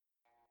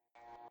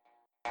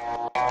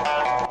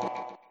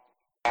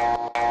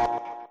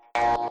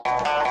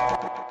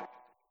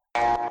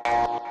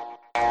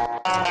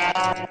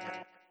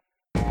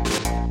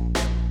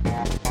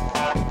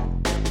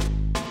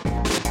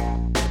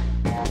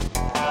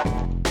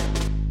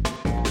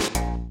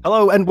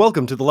Hello and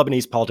welcome to the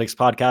Lebanese Politics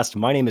Podcast.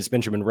 My name is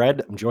Benjamin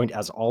Red. I'm joined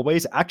as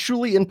always,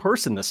 actually in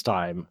person this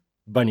time,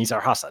 by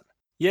Nizar Hassan.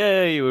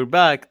 Yay, we're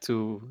back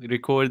to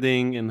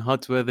recording in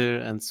hot weather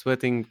and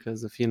sweating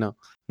because of,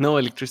 no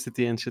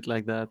electricity and shit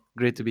like that.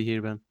 Great to be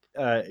here, Ben.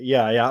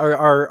 Yeah.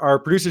 Our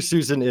producer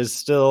Susan is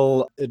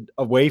still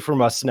away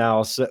from us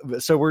now,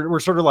 so we're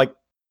sort of like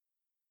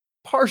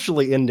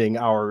partially ending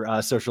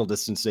our social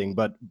distancing,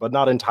 but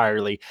not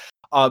entirely.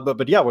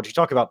 But yeah, what you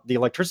talk about the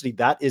electricity,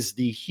 that is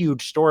the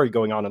huge story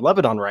going on in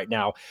Lebanon right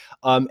now.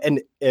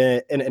 And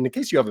in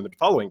case you haven't been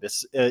following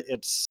this,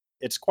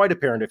 it's quite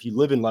apparent if you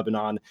live in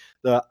Lebanon,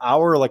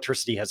 our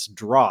electricity has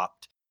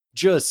dropped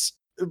just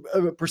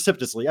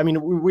precipitously. I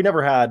mean, we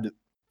never had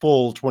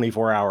full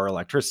 24-hour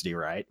electricity,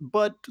 right?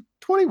 But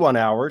 21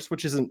 hours,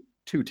 which isn't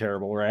too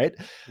terrible, right?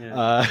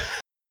 Yeah.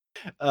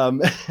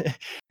 Um,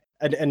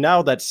 and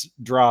now that's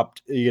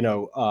dropped,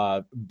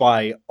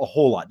 by a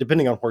whole lot,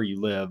 depending on where you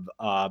live.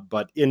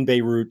 But in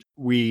Beirut,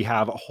 we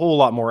have a whole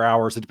lot more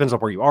hours. It depends on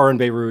where you are in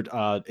Beirut,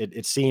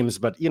 it seems.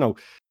 But,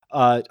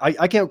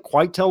 I can't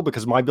quite tell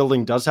because my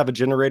building does have a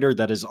generator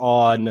that is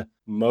on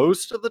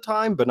most of the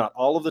time, but not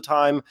all of the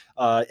time.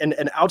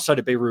 And outside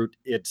of Beirut,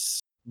 it's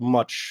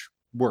much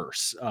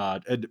worse,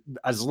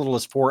 as little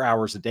as 4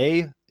 hours a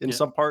day in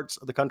some parts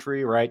of the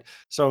country, right?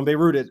 So in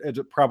Beirut,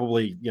 it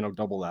probably,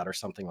 double that or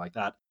something like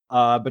that.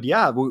 But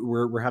yeah,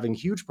 we're having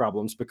huge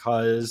problems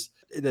because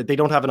they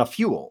don't have enough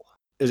fuel.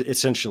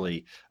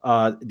 Essentially,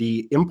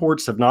 the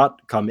imports have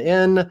not come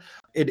in.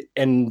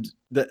 And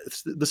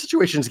the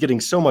situation is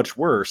getting so much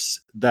worse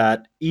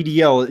that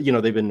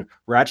EDL, they've been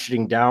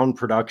ratcheting down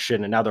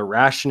production and now they're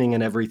rationing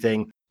and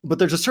everything. But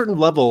there's a certain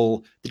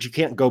level that you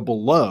can't go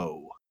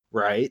below,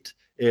 right?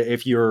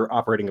 If you're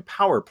operating a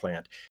power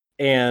plant.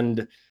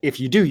 And if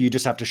you do, you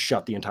just have to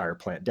shut the entire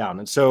plant down.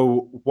 And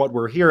so what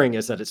we're hearing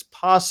is that it's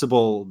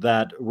possible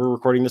that we're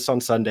recording this on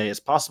Sunday.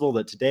 It's possible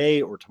that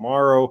today or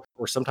tomorrow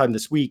or sometime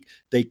this week,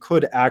 they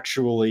could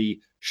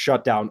actually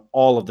shut down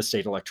all of the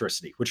state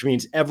electricity, which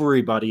means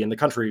everybody in the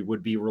country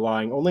would be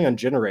relying only on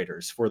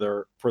generators for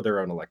their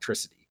own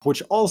electricity,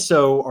 which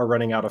also are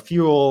running out of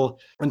fuel.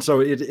 And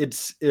so it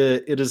is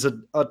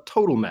a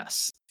total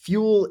mess.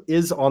 Fuel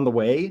is on the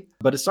way,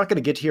 but it's not going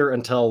to get here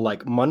until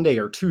like Monday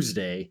or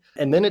Tuesday.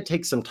 And then it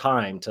takes some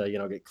time to,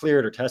 get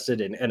cleared or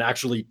tested and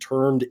actually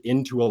turned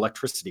into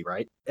electricity,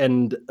 right?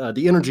 And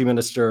the energy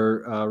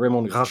minister,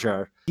 Raymond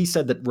Rajar, he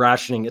said that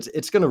rationing,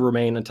 it's going to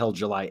remain until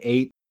July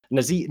 8th.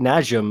 Nazir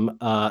Najm,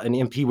 an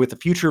MP with the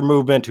Future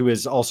Movement, who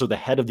is also the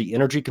head of the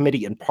Energy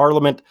Committee in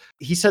Parliament,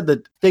 he said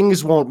that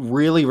things won't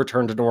really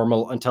return to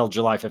normal until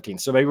July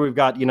 15th. So maybe we've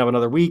got,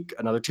 another week,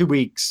 another 2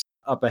 weeks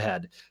up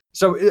ahead.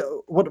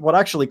 So what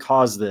actually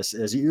caused this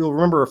is, you'll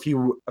remember a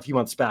few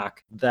months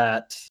back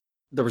that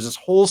there was this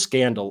whole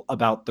scandal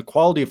about the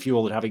quality of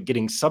fuel and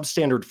getting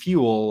substandard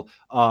fuel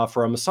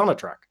from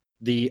Sonatrach,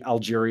 the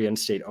Algerian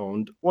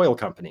state-owned oil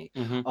company.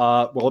 Mm-hmm.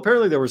 Well,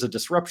 apparently there was a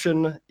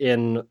disruption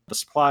in the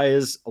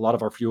supplies. A lot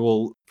of our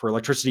fuel for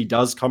electricity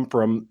does come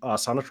from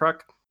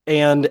Sonatrach,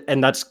 and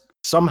that's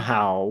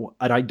somehow,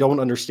 and I don't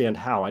understand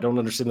how, I don't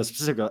understand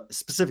the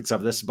specifics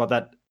of this, but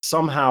that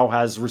somehow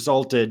has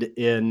resulted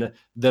in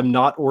them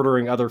not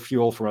ordering other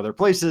fuel from other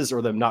places,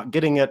 or them not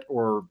getting it,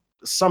 or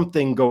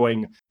something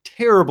going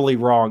terribly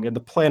wrong in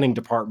the planning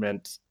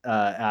department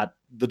at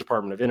the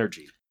Department of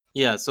Energy.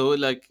 Yeah, so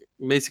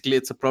basically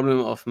it's a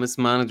problem of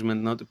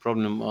mismanagement, not a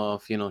problem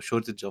of,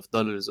 shortage of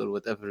dollars or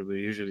whatever we're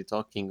usually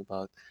talking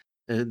about.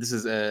 This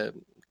is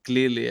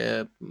clearly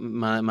a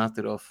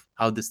matter of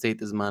how the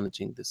state is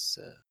managing this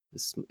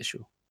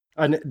issue.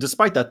 And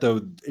despite that,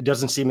 though, it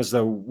doesn't seem as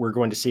though we're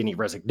going to see any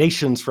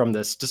resignations from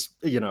this, just,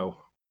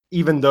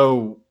 even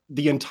though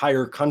the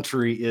entire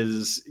country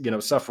is,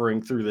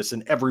 suffering through this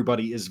and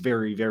everybody is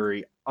very,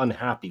 very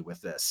unhappy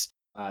with this.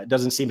 It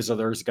doesn't seem as though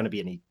there's going to be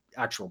any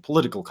actual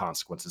political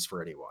consequences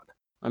for anyone.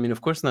 I mean,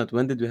 of course not.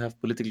 When did we have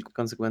political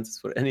consequences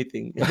for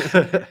anything?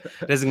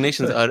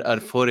 Resignations are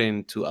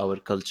foreign to our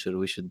culture.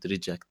 We should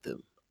reject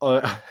them.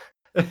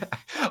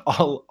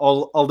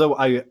 Although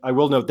I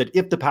will note that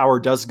if the power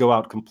does go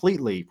out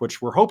completely,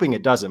 which we're hoping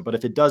it doesn't, but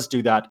if it does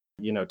do that,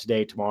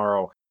 today,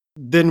 tomorrow,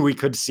 then we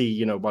could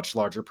see, much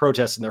larger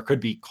protests, and there could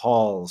be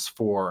calls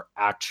for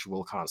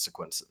actual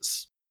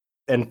consequences.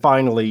 And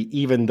finally,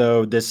 even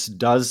though this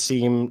does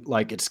seem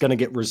like it's going to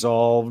get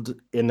resolved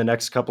in the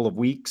next couple of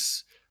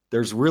weeks,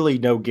 there's really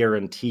no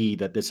guarantee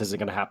that this isn't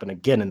going to happen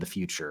again in the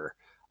future,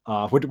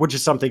 which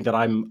is something that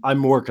I'm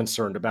more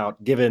concerned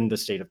about, given the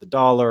state of the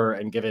dollar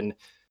and given,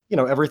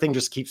 everything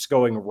just keeps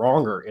going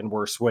wronger in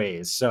worse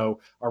ways. So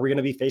are we going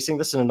to be facing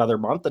this in another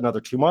month,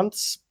 another 2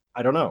 months?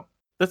 I don't know.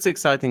 That's the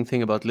exciting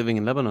thing about living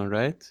in Lebanon,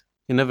 right?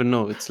 You never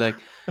know. It's like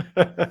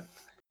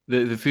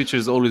the future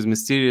is always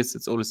mysterious.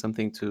 It's always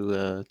something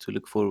to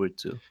look forward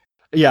to.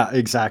 Yeah,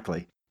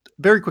 exactly.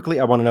 Very quickly,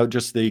 I want to note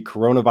just the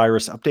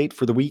coronavirus update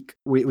for the week.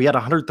 We had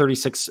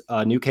 136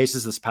 new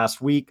cases this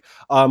past week,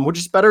 which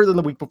is better than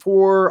the week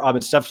before.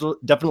 It's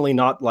definitely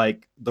not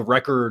like the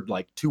record,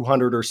 like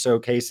 200 or so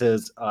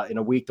cases in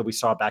a week that we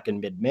saw back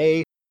in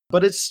mid-May.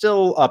 but it's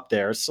still up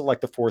there. It's still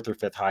like the fourth or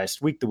fifth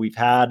highest week that we've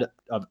had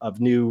of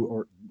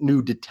new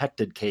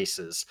detected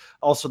cases.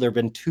 Also, there have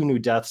been 2 new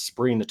deaths,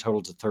 bringing the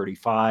total to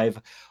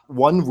 35.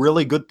 One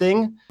really good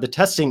thing, the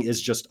testing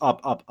is just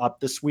up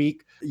this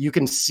week. You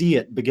can see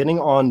it beginning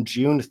on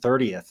June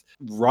 30th.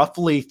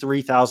 Roughly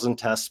 3,000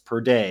 tests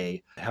per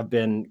day have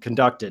been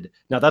conducted.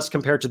 Now, that's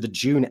compared to the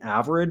June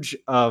average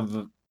of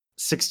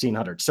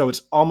 1,600. So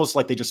it's almost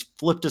like they just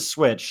flipped a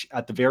switch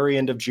at the very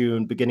end of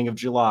June, beginning of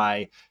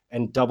July,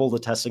 and double the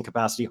testing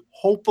capacity.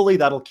 Hopefully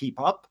that'll keep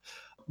up,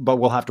 but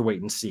we'll have to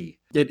wait and see.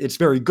 It's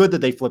very good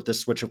that they flipped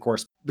this switch, of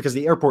course, because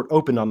the airport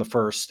opened on the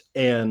 1st,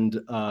 and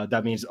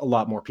that means a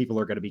lot more people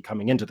are going to be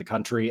coming into the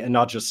country, and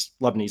not just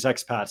Lebanese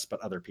expats, but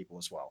other people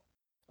as well.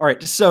 All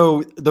right,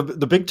 so the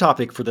big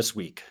topic for this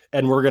week,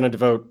 and we're going to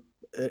devote,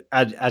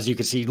 as you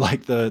can see,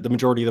 like the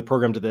majority of the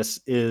program to this,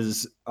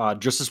 is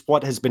just as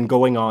what has been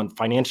going on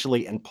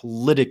financially and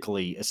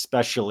politically,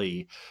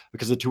 especially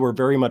because the two are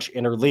very much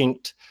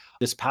interlinked.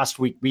 This past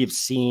week, we have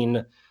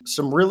seen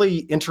some really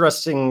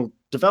interesting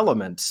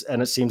developments,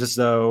 and it seems as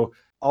though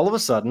all of a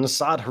sudden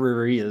Saad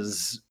Hariri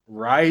is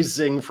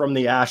rising from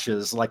the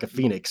ashes like a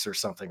phoenix or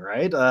something,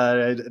 right?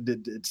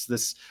 It's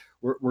this,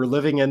 we're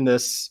living in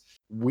this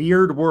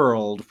weird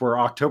world where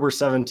October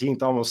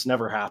 17th almost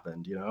never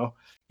happened, you know?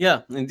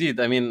 Yeah,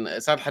 indeed. I mean,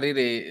 Saad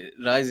Hariri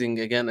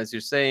rising again, as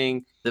you're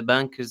saying. The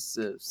bank is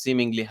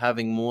seemingly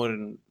having more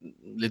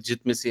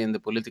legitimacy in the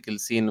political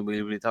scene.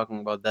 We'll be talking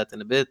about that in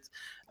a bit.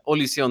 All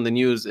you see on the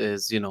news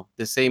is,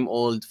 the same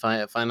old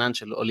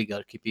financial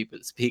oligarchy people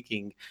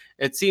speaking.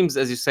 It seems,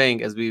 as you're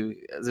saying, as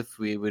if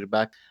we were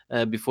back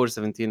before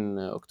 17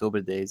 October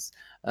days.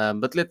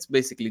 But let's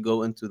basically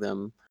go into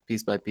them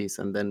piece by piece,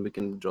 and then we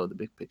can draw the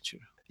big picture.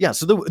 Yeah,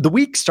 so the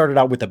week started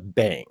out with a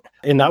bang,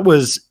 and that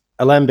was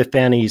Alain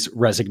Bifani's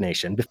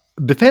resignation.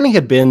 Bifani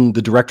had been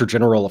the Director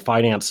General of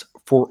Finance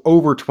for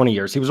over 20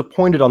 years. He was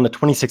appointed on the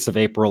 26th of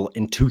April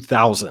in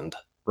 2000,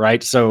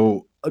 right?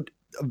 So a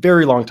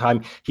very long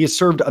time. He has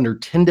served under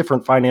 10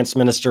 different finance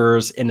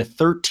ministers in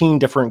 13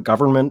 different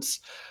governments.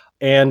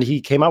 And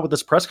he came out with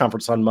this press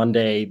conference on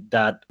Monday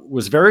that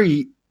was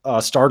very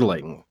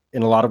startling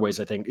in a lot of ways,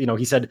 I think.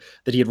 He said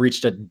that he had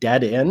reached a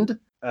dead end.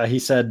 He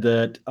said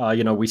that,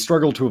 we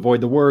struggled to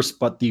avoid the worst,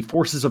 but the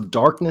forces of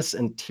darkness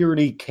and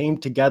tyranny came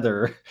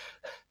together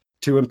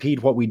to impede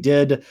what we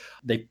did.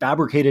 They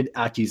fabricated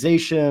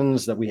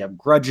accusations that we have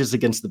grudges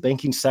against the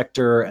banking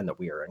sector and that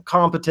we are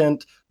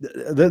incompetent.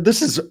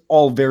 This is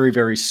all very,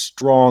 very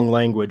strong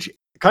language.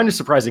 Kind of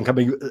surprising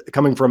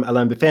coming from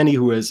Alain Bifani,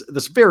 who is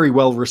this very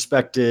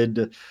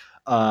well-respected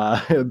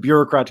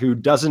bureaucrat who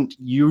doesn't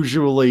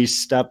usually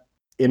step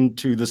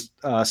into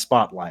the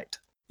spotlight.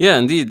 Yeah,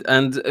 indeed.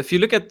 And if you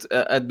look at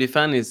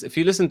Bifani's, if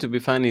you listen to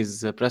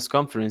Bifani's press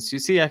conference, you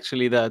see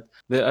actually that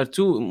there are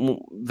two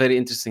very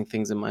interesting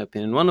things, in my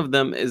opinion. One of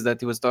them is that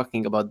he was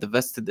talking about the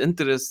vested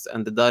interests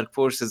and the dark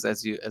forces,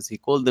 as he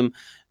called them,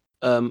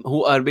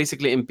 who are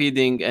basically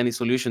impeding any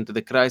solution to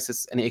the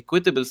crisis, any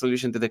equitable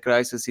solution to the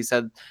crisis. He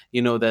said,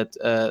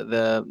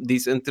 that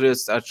these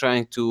interests are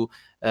trying to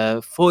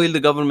foil the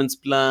government's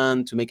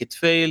plan to make it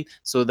fail,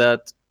 so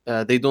that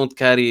they don't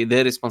carry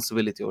their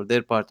responsibility or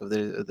their part of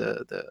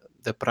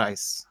the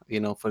price,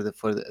 for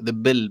the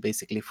bill,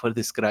 basically, for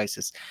this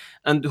crisis.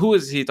 And who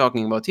is he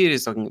talking about here?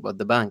 He's talking about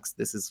the banks.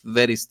 This is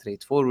very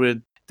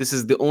straightforward. This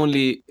is the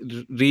only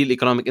real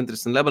economic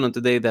interest in Lebanon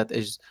today that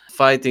is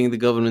fighting the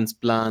government's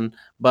plan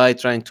by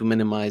trying to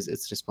minimize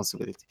its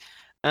responsibility.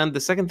 And the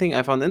second thing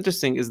I found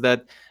interesting is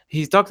that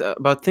he talked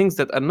about things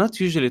that are not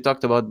usually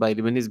talked about by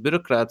Lebanese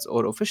bureaucrats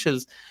or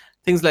officials,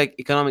 things like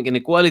economic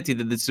inequality,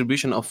 the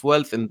distribution of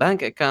wealth in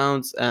bank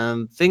accounts,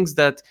 and things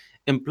that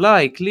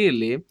imply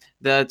clearly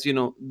that,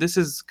 this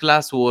is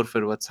class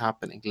warfare, what's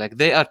happening. Like,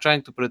 they are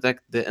trying to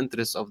protect the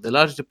interests of the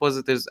large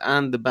depositors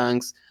and the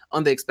banks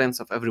on the expense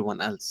of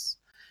everyone else.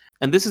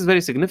 And this is very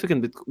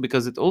significant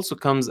because it also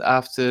comes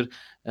after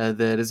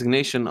the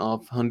resignation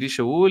of Henri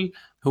Shaul,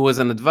 who was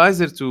an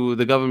advisor to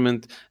the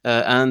government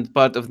and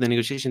part of the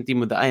negotiation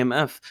team with the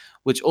IMF,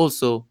 which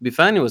also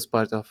Bifani was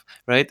part of,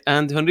 right?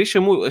 And Henri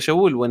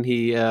Shaul,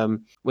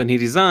 when he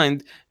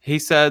resigned, he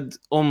said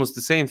almost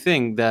the same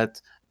thing, that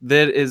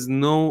there is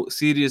no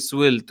serious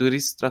will to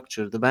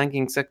restructure the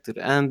banking sector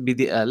and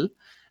BDL.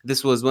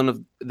 This was one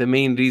of the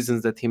main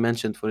reasons that he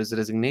mentioned for his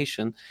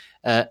resignation.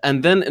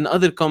 And then in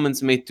other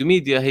comments made to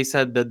media, he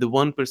said that the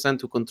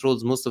 1% who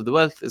controls most of the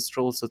wealth is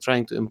also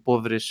trying to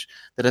impoverish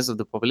the rest of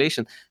the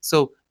population.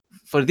 So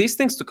for these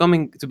things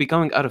to be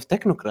coming out of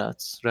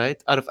technocrats,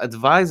 right, out of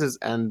advisors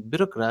and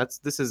bureaucrats,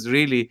 this is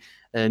really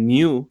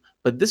new.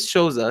 But this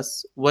shows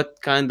us what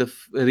kind of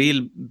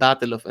real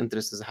battle of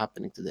interest is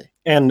happening today.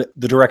 And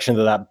the direction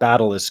that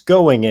battle is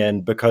going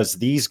in, because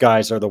these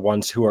guys are the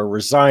ones who are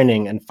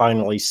resigning and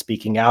finally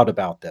speaking out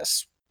about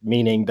this,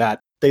 meaning that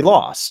they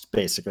lost,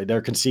 basically.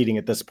 They're conceding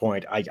at this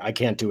point, I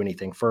can't do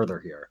anything further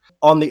here.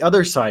 On the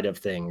other side of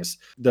things,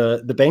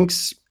 the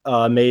banks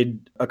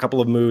made a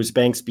couple of moves.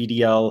 Banks,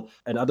 BDL,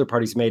 and other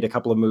parties made a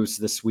couple of moves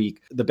this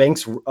week. The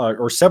banks,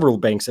 or several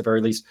banks at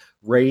very least,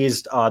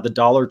 raised the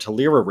dollar to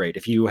lira rate.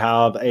 If you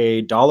have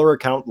a dollar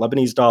account,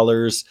 Lebanese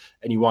dollars,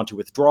 and you want to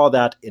withdraw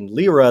that in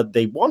lira,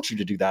 they want you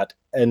to do that.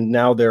 And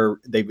now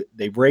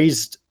they've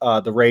raised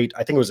the rate.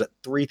 I think it was at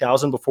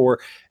 3,000 before,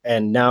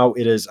 and now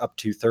it is up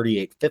to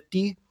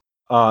 3,850.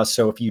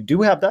 So if you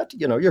do have that,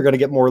 you're going to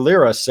get more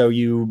lira, so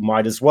you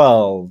might as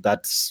well.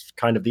 That's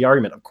kind of the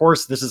argument. Of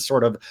course, this is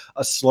sort of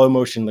a slow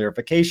motion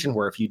lirification,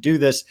 where if you do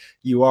this,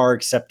 you are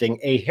accepting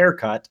a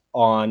haircut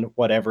on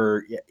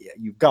whatever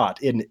you've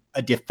got, in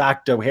a de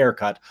facto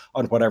haircut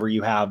on whatever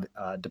you have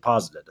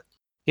deposited.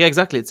 Yeah,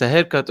 exactly. It's a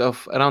haircut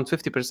of around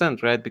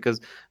 50%, right?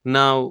 Because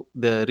now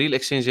the real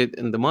exchange rate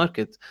in the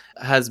market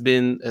has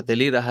been, the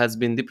lira has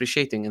been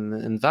depreciating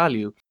in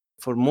value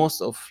for most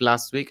of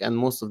last week and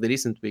most of the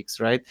recent weeks,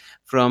 right?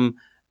 From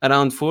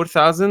around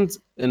 4,000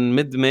 in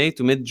mid-May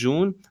to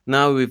mid-June,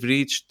 now we've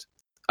reached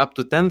up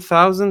to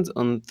 10,000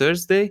 on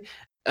Thursday,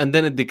 and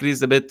then it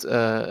decreased a bit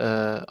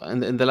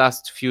in the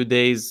last few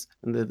days,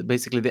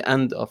 basically the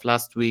end of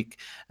last week,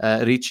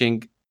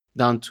 reaching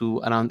down to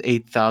around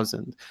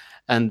 8,000.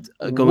 And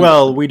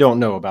we don't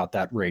know about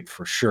that rate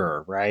for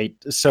sure, right?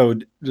 So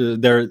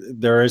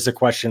there is a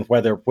question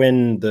whether,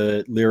 when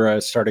the lira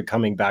started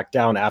coming back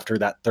down after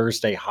that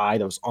Thursday high,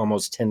 that was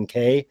almost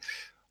 10K.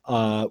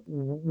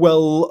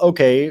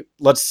 Okay,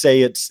 let's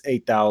say it's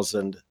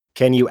 8,000.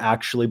 Can you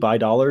actually buy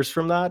dollars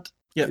from that?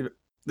 Yeah.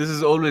 This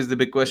is always the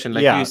big question.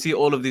 Like, you see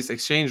all of these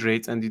exchange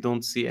rates and you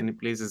don't see any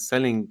places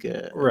selling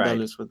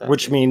dollars with that.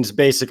 Which means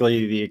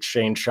basically the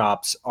exchange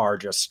shops are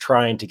just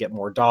trying to get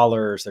more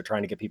dollars. They're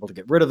trying to get people to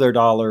get rid of their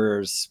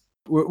dollars.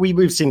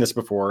 We've seen this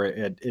before.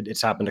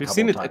 It's happened a couple of times. We've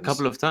seen it a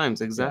couple of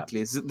times, exactly.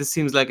 Yeah. This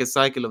seems like a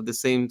cycle of the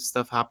same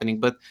stuff happening.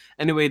 But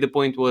anyway, the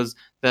point was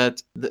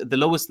that the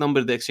lowest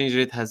number the exchange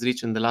rate has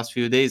reached in the last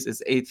few days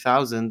is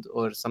 8,000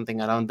 or something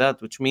around that,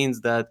 which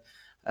means that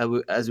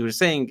as we were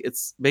saying,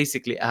 it's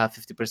basically a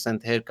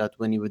 50% haircut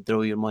when you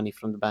withdraw your money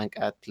from the bank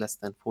at less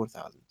than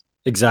 4,000.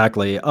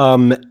 Exactly.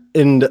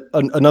 And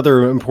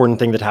another important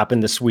thing that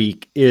happened this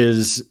week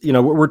is,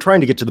 we're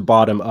trying to get to the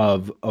bottom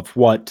of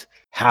what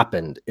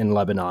happened in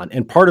Lebanon.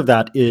 And part of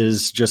that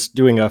is just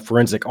doing a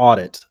forensic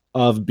audit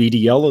of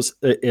BDL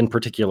in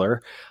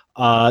particular.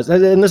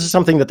 And this is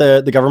something that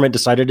the government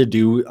decided to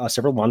do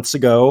several months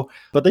ago,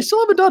 but they still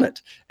haven't done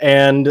it.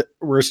 And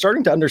we're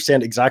starting to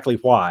understand exactly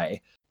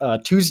why.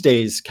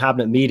 Tuesday's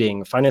cabinet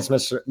meeting, Finance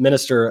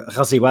Minister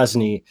Ghazi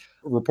Wazni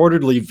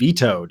reportedly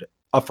vetoed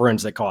a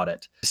forensic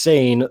audit,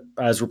 saying,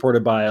 as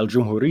reported by Al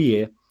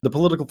Jumhuriyeh, the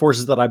political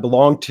forces that I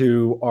belong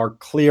to are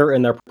clear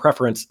in their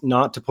preference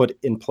not to put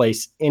in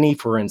place any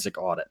forensic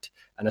audit,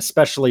 and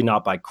especially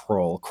not by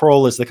Kroll.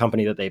 Kroll is the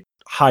company that they've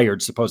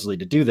hired supposedly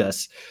to do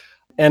this.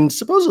 And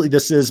supposedly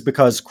this is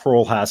because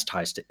Kroll has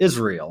ties to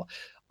Israel.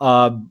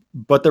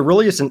 But there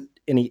really isn't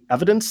any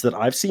evidence that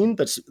I've seen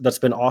that's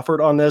been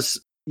offered on this.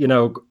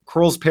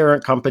 Kroll's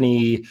parent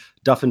company,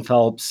 Duff &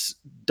 Phelps,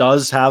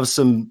 does have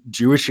some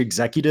Jewish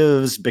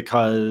executives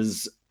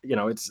because,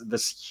 it's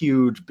this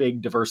huge,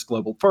 big, diverse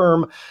global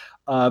firm.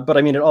 But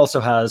I mean, it also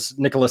has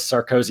Nicolas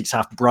Sarkozy's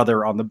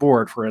half-brother on the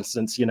board, for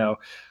instance.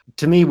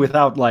 To me,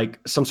 without like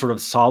some sort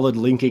of solid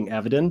linking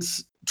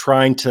evidence,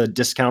 trying to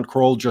discount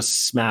Kroll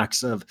just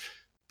smacks of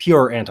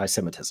pure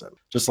anti-Semitism.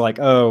 Just like,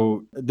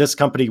 oh, this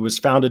company was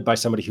founded by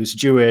somebody who's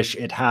Jewish.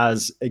 It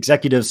has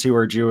executives who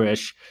are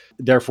Jewish.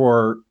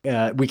 Therefore,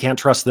 we can't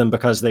trust them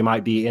because they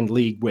might be in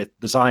league with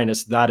the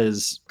Zionists. That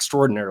is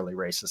extraordinarily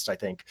racist, I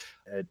think,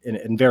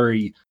 and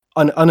very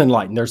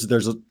unenlightened.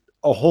 There's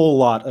a whole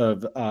lot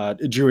of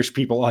Jewish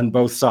people on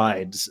both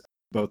sides,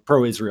 both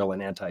pro-Israel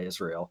and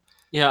anti-Israel.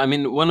 Yeah, I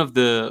mean, one of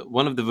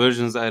the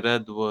versions I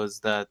read was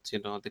that,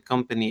 the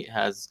company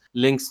has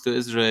links to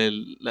Israel.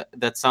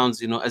 That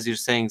sounds, as you're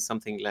saying,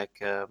 something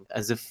like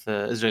as if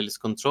Israel is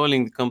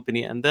controlling the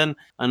company. And then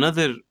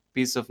another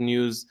piece of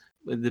news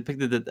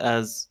depicted it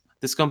as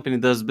this company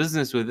does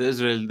business with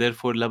Israel,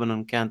 therefore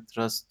Lebanon can't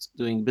trust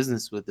doing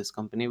business with this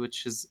company,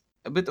 which is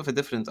a bit of a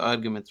different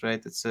argument,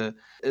 right? It's the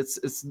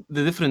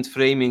different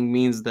framing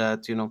means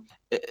that,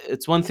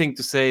 it's one thing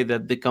to say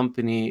that the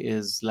company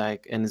is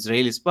like an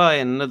Israeli spy,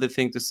 and another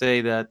thing to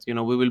say that,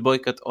 we will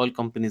boycott all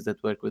companies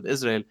that work with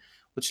Israel,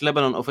 which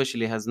Lebanon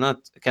officially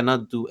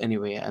cannot do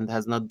anyway, and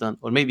has not done,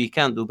 or maybe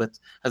can do, but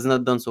has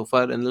not done so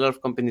far. And a lot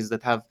of companies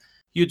that have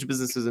huge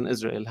businesses in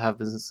Israel have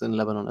business in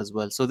Lebanon as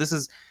well. So this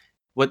is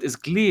what is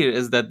clear,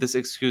 is that this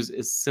excuse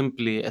is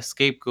simply a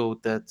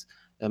scapegoat that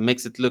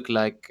makes it look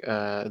like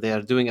they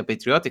are doing a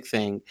patriotic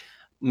thing.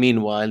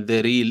 Meanwhile,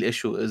 the real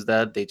issue is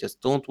that they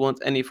just don't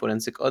want any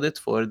forensic audit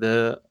for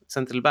the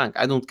central bank.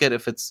 I don't care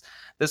if it's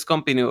this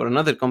company or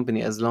another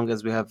company, as long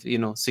as we have,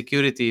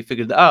 security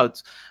figured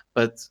out.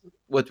 But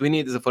what we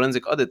need is a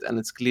forensic audit, and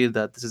it's clear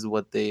that this is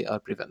what they are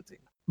preventing.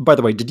 By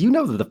the way, did you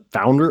know that the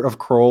founder of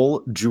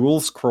Kroll,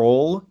 Jules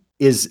Kroll,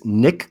 is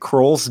Nick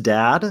Kroll's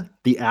dad,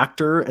 the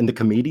actor and the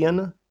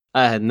comedian?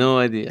 I had no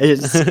idea.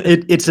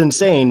 It's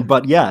insane,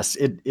 but yes,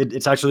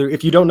 it's actually,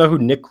 if you don't know who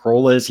Nick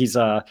Kroll is, he's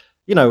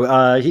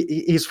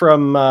He's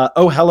from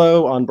Oh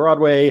Hello on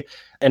Broadway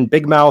and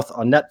Big Mouth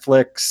on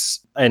Netflix,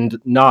 and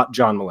not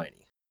John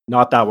Mulaney,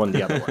 not that one,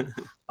 the other one.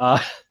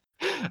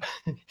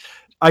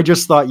 I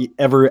just thought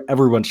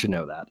everyone should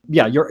know that.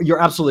 Yeah, you're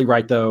absolutely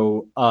right,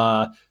 though.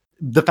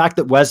 The fact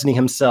that Wesney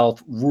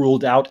himself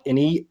ruled out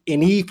any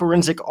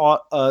forensic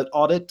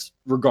audit,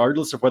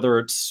 regardless of whether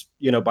it's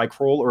by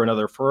Kroll or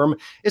another firm,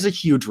 is a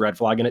huge red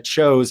flag, and it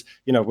shows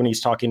when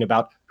he's talking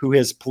about who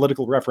his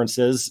political reference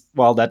is.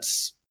 Well,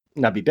 that's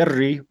Nabi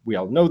Berri. We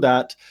all know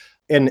that.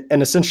 And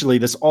essentially,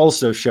 this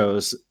also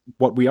shows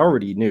what we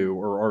already knew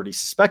or already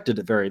suspected,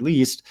 at very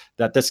least,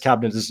 that this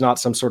cabinet is not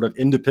some sort of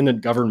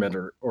independent government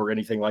or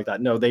anything like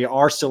that. No, they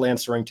are still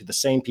answering to the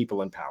same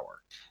people in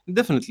power.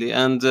 Definitely.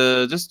 And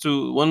just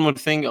to one more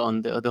thing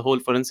on the whole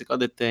forensic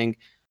audit thing,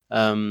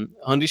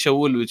 Henri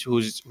Shaul,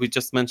 who we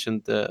just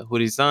mentioned, who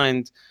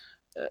resigned,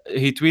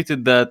 he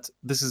tweeted that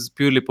this is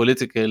purely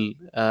political,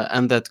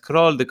 and that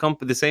Kroll,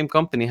 the same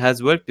company,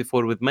 has worked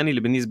before with many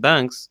Lebanese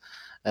banks,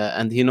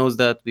 and he knows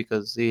that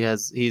because he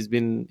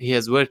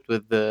has worked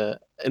with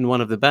in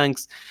one of the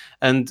banks,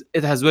 and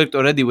it has worked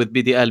already with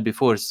BDL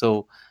before.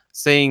 So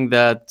saying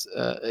that,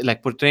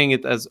 like portraying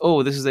it as,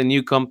 oh, this is a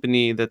new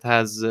company that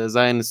has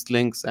Zionist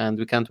links and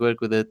we can't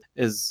work with it,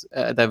 is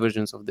a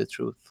divergence of the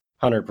truth.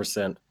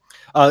 100%.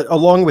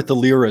 Along with the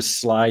lira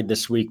slide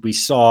this week, we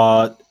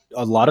saw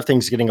a lot of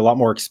things getting a lot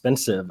more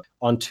expensive.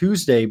 On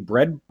Tuesday,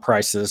 bread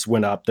prices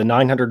went up. The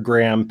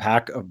 900-gram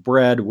pack of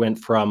bread went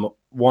from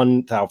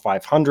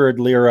 1,500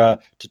 lira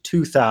to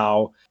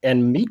 2,000,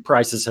 and meat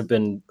prices have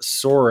been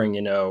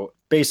soaring,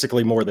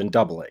 basically more than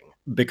doubling.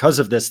 Because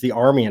of this, the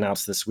army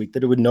announced this week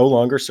that it would no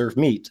longer serve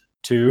meat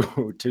to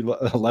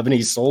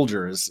Lebanese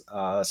soldiers.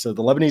 So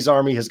the Lebanese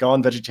army has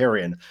gone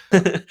vegetarian.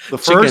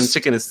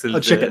 Chicken is still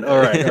chicken. All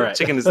right.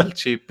 Chicken is still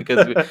cheap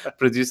because we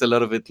produce a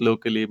lot of it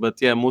locally.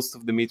 But yeah, most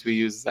of the meat we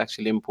use is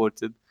actually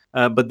imported.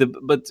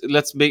 But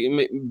let's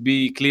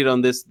be clear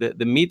on this: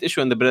 the meat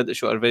issue and the bread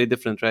issue are very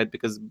different, right?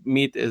 Because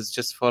meat is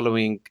just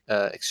following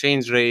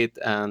exchange rate,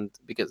 and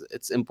because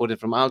it's imported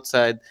from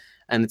outside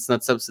and it's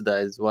not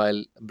subsidized,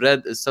 while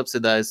bread is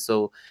subsidized.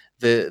 So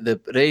the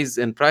raise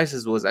in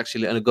prices was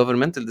actually a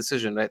governmental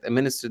decision, right? A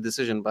ministry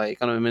decision by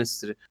Economy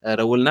Minister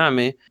Raoul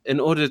Naame,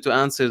 in order to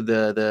answer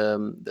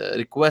the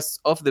requests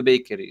of the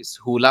bakeries,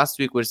 who last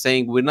week were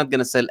saying we're not going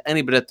to sell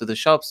any bread to the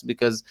shops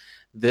because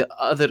the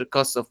other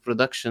costs of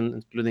production,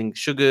 including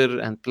sugar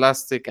and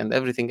plastic and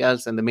everything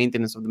else, and the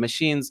maintenance of the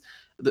machines,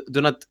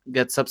 do not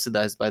get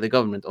subsidized by the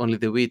government. Only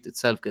the wheat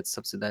itself gets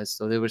subsidized.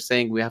 So they were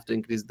saying we have to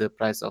increase the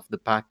price of the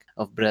pack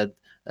of bread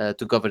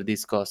to cover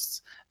these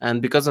costs. And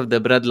because of the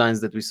bread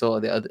lines that we saw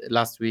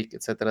last week,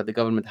 etc., the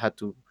government had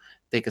to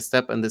take a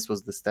step, and this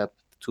was the step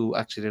to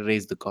actually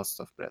raise the cost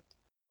of bread.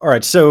 All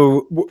right.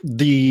 So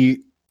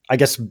the, I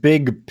guess,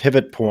 big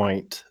pivot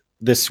point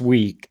this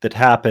week that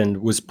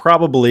happened was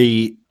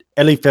probably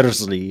Eli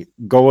Ferzli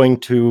going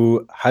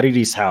to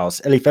Hariri's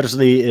house. Eli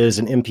Ferzli is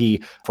an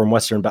MP from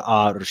Western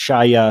Ba'a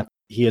Rishaya.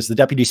 He is the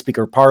Deputy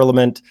Speaker of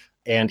Parliament,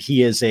 and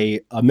he is a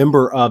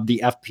member of the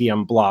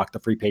FPM bloc, the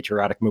Free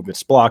Patriotic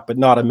Movement's bloc, but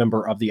not a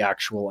member of the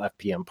actual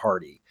FPM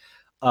party.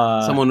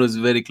 Someone who's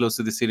very close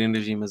to the Syrian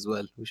regime as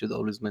well. We should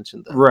always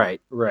mention that.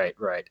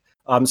 Right.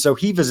 So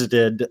he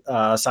visited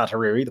Saad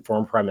Hariri, the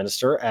former prime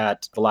minister,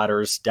 at the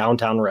latter's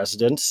downtown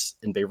residence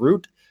in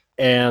Beirut,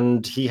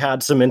 and he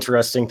had some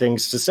interesting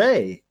things to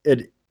say.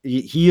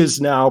 He is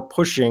now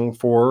pushing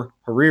for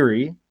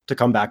Hariri to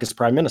come back as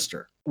prime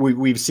minister.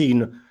 We've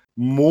seen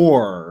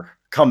more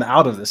come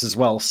out of this as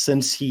well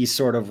since he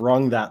sort of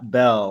rung that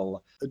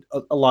bell.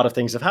 A lot of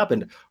things have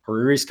happened.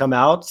 Hariri's come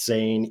out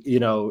saying,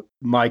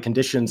 my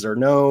conditions are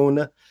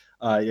known.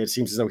 It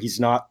seems as though he's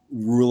not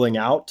ruling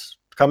out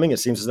coming. It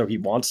seems as though he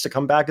wants to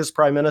come back as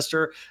prime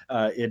minister.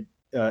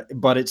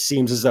 But it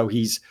seems as though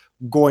he's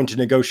going to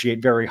negotiate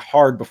very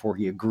hard before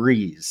he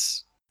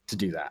agrees to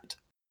do that.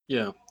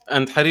 Yeah.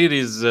 And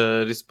Hariri's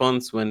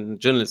response when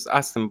journalists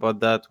asked him about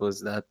that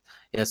was that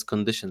he has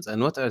conditions.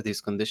 And what are these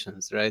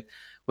conditions, right?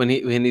 When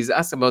he's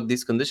asked about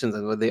these conditions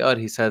and what they are,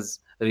 he says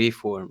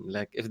reform.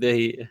 Like if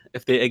they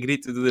agree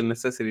to do the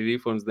necessary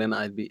reforms, then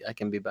I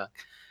can be back,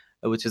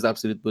 which is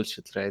absolute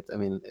bullshit, right? I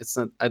mean, it's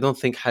not. I don't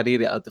think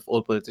Hariri, out of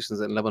all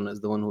politicians in Lebanon, is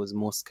the one who is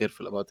most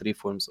careful about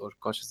reforms or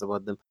cautious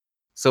about them.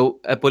 So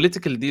a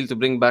political deal to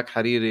bring back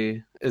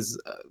Hariri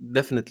is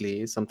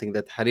definitely something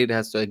that Hariri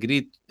has to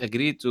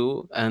agree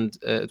to, and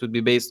it would be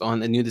based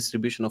on a new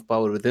distribution of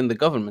power within the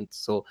government.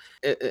 So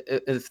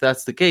if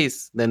that's the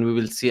case, then we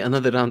will see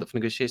another round of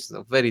negotiations,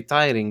 of very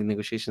tiring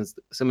negotiations,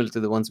 similar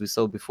to the ones we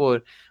saw before,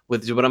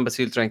 with Gibran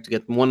Bassil trying to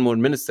get one more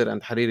minister and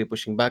Hariri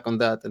pushing back on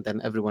that, and then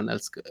everyone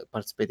else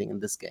participating in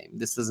this game.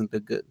 This doesn't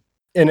look good.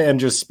 And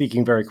just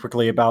speaking very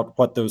quickly about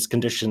what those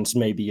conditions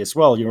may be as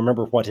well, you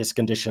remember what his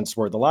conditions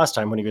were the last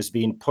time when he was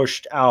being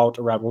pushed out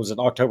around, what was it,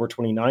 October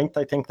 29th,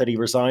 I think, that he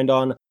resigned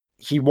on.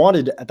 He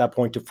wanted at that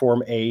point to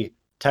form a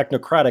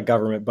technocratic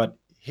government, but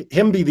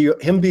him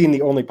being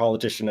the only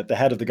politician at the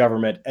head of the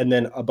government, and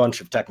then a bunch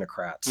of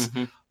technocrats.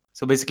 Mm-hmm.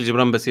 So basically,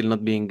 Gibran Bassil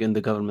not being in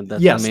the government, that's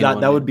the Yes, main that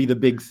one. would be the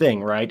big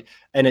thing, right?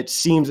 And it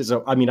seems as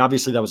though, I mean,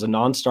 obviously that was a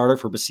non-starter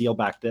for Basile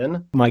back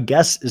then. My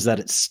guess is that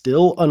it's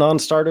still a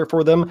non-starter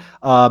for them,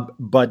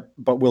 but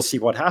we'll see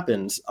what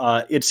happens.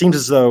 It seems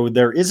as though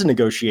there is a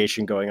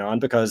negotiation going on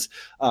because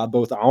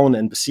both Aoun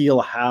and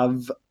Basile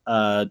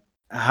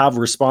have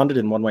responded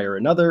in one way or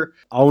another.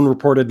 Aoun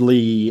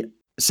reportedly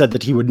said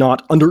that he would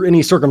not, under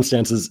any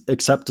circumstances,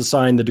 accept to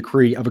sign the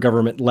decree of a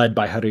government led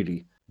by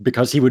Hariri,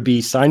 because he would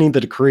be signing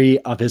the decree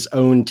of his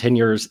own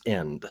tenure's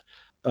end,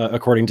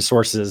 according to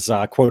sources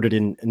quoted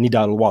in Nida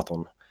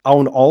al-Watan.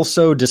 Aoun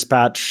also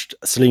dispatched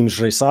Salim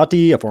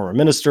Jreisati, a former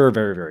minister,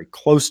 very, very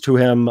close to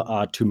him,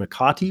 to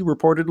Mikati,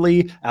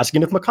 reportedly,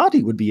 asking if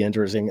Mikati would be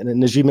interesting. And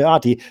Najib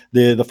Mikati,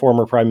 the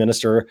former prime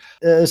minister,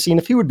 seeing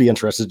if he would be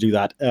interested to do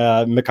that.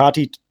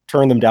 Mikati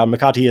turned them down.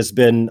 Mikati has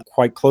been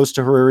quite close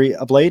to Hariri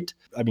of late.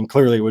 I mean,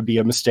 clearly it would be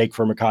a mistake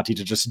for Mikati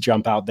to just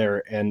jump out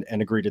there and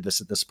agree to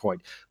this at this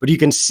point. But you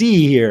can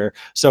see here,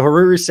 so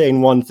Hariri's saying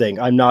one thing,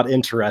 I'm not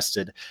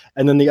interested.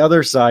 And then the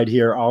other side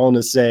here, Aoun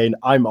is saying,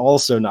 I'm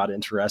also not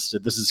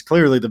interested. This is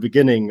clearly the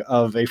beginning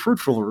of a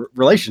fruitful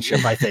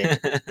relationship, I think.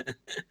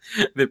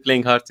 They're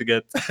playing hard to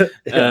get.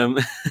 Yeah.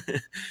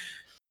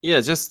 Yeah,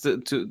 just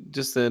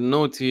just a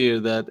note here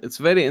that it's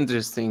very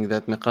interesting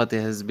that Mikati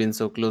has been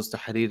so close to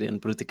Hariri in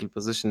political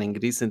positioning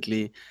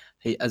recently.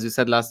 He, as you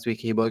said last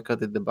week, he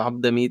boycotted the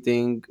Babda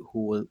meeting,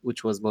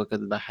 which was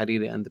boycotted by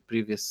Hariri and the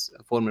previous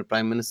former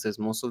prime ministers,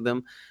 most of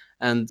them,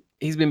 and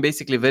he's been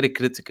basically very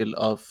critical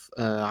of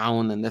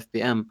Aoun and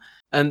FPM.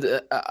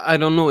 And I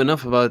don't know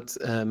enough about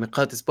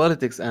Mikati's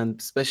politics and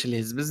especially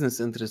his business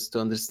interests to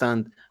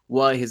understand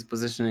why he's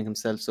positioning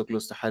himself so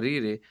close to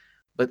Hariri,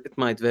 but it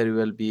might very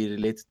well be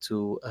related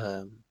to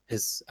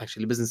his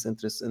actually business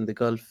interests in the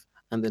Gulf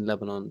and in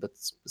Lebanon, but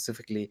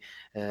specifically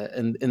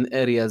in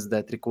areas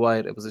that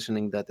require a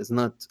positioning that is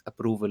not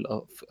approving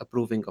of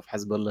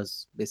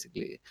Hezbollah's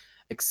basically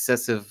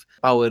excessive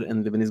power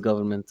in Lebanese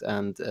government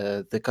and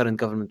the current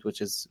government, which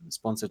is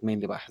sponsored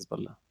mainly by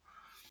Hezbollah.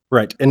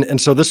 Right.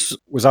 And so this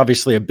was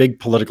obviously a big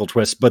political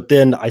twist. But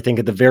then I think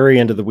at the very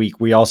end of the week,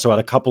 we also had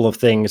a couple of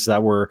things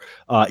that were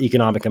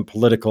economic and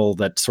political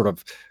that sort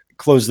of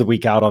closed the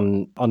week out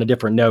on a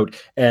different note.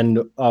 And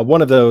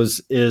one of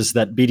those is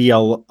that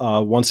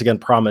BDL once again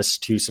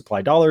promised to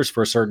supply dollars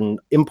for certain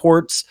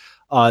imports.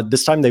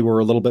 This time they were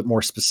a little bit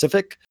more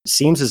specific. It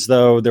seems as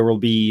though there will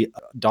be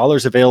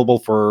dollars available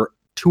for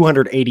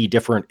 280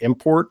 different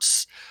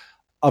imports.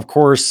 Of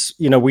course,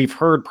 we've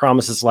heard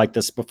promises like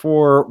this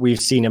before. We've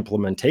seen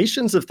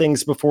implementations of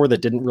things before that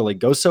didn't really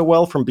go so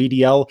well from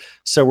BDL.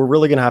 So we're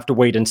really going to have to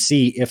wait and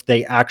see if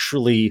they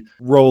actually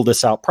roll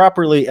this out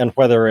properly and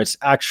whether it's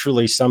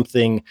actually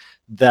something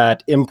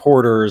that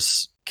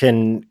importers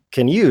can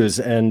use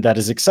and that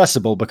is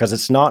accessible, because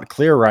it's not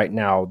clear right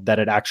now that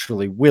it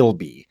actually will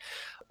be.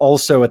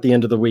 Also, at the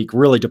end of the week,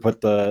 really to put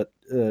the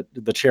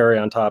cherry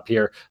on top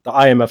here, the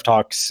IMF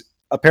talks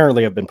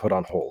apparently have been put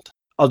on hold.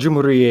 Al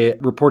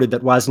Jumhuriyeh reported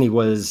that Wazni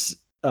was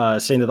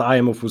saying that the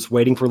IMF was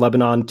waiting for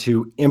Lebanon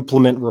to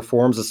implement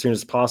reforms as soon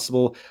as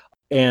possible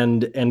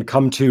and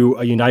come to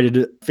a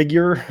united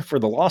figure for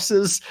the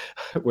losses,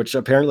 which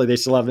apparently they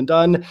still haven't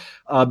done,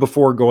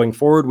 before going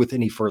forward with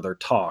any further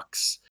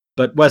talks.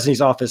 But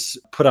Wesney's office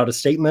put out a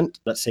statement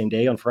that same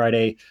day on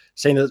Friday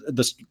saying that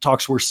the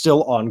talks were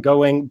still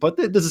ongoing. But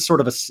this is sort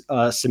of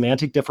a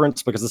semantic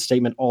difference, because the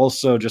statement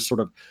also just sort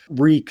of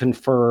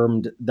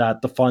reconfirmed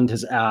that the fund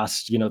has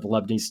asked, the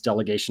Lebanese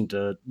delegation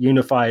to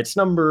unify its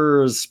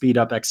numbers, speed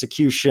up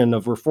execution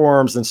of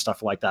reforms and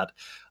stuff like that.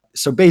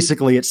 So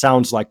basically, it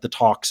sounds like the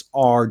talks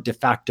are de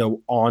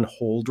facto on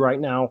hold right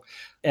now.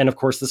 And of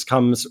course, this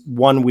comes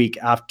 1 week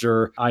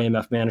after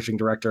IMF Managing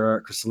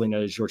Director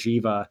Kristalina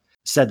Georgieva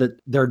said that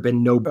there had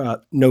been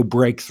no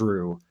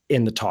breakthrough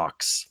in the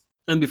talks.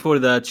 And before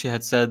that, she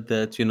had said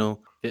that,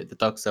 the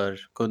talks are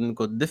quote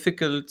unquote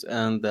difficult,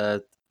 and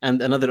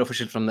another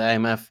official from the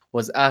IMF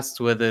was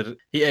asked whether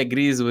he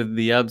agrees with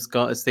the Yab's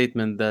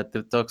statement that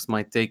the talks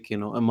might take, a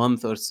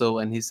month or so.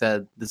 And he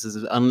said this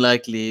is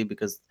unlikely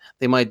because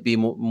they might be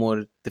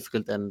more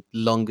difficult and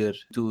longer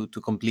to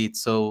complete.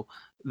 So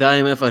the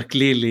IMF are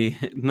clearly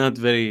not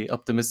very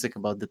optimistic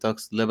about the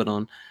talks with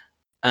Lebanon.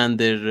 And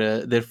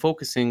they're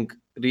focusing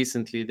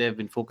recently. They've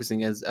been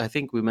focusing, as I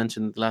think we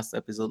mentioned last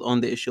episode, on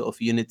the issue of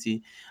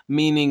unity,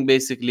 meaning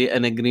basically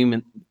an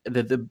agreement.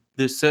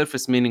 The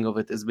surface meaning of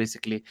it is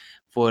basically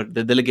for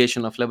the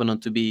delegation of Lebanon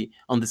to be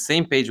on the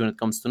same page when it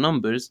comes to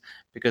numbers,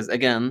 because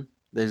again,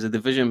 there's a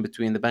division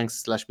between the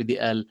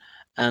banks/BDL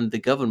and the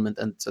government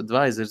and its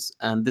advisors,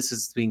 and this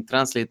is being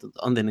translated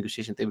on the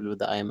negotiation table with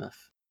the IMF.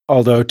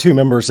 Although 2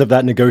 members of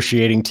that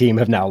negotiating team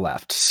have now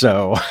left,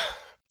 so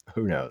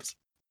who knows?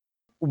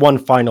 One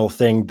final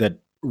thing that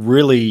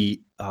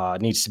really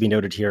needs to be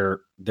noted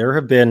here: there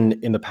have been,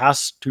 in the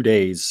past 2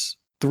 days,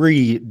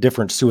 3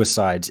 different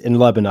suicides in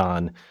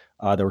Lebanon.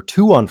 There were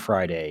 2 on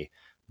Friday.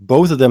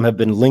 Both of them have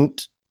been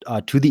linked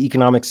to the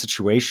economic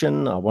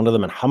situation. One of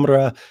them in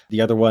Hamra,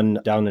 the other one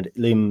down in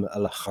Ilim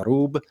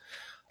al-Kharoub.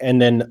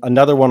 and then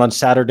another one on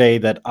Saturday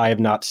that I have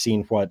not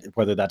seen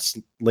whether that's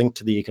linked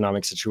to the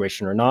economic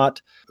situation or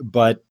not.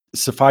 But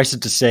suffice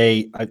it to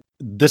say,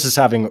 this is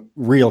having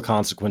real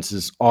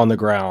consequences on the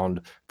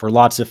ground for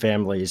lots of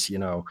families.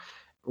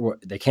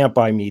 They can't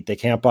buy meat, they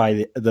can't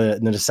buy the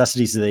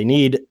necessities that they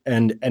need,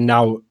 and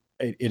now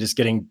it is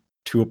getting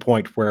to a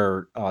point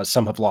where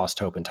some have lost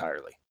hope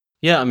entirely.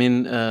 Yeah, I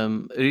mean,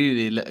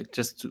 really, like,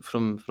 just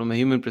from a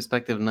human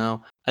perspective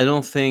now, I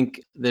don't think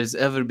there's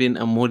ever been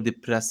a more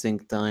depressing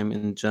time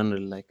in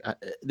general. Like,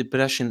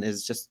 depression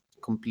is just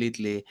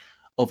completely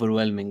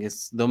overwhelming.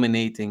 It's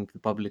dominating the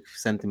public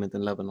sentiment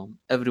in Lebanon.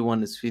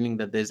 Everyone is feeling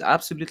that there's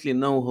absolutely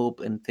no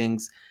hope in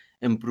things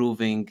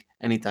improving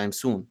anytime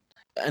soon.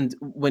 And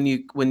when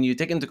you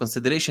take into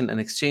consideration an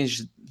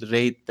exchange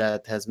rate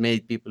that has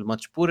made people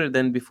much poorer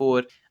than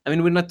before, I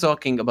mean, we're not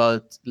talking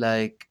about,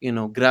 like,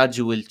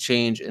 gradual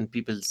change in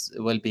people's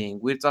well-being.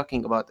 We're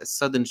talking about a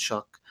sudden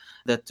shock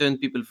that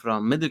turned people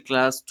from middle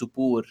class to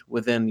poor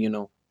within,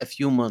 a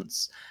few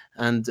months.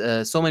 And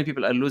so many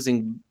people are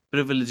losing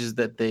privileges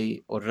that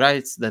they or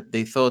rights that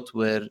they thought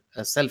were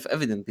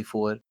self-evident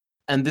before.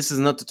 And this is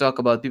not to talk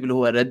about people who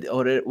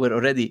were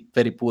already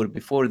very poor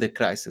before the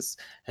crisis.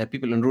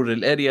 People in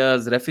rural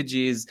areas,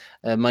 refugees,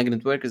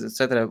 migrant workers,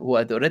 etc., who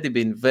had already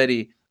been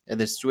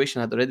the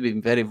situation had already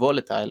been very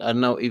volatile, are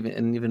now even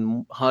in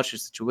even harsher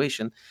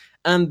situation.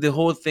 And the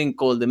whole thing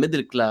called the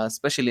middle class,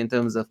 especially in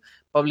terms of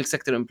public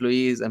sector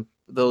employees and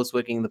those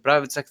working in the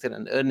private sector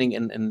and earning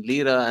in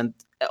lira, and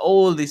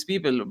all these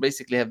people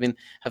basically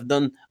have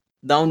done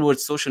downward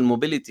social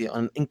mobility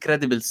on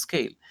incredible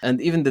scale. And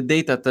even the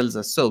data tells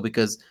us so,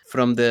 because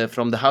from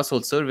the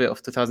household survey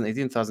of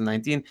 2018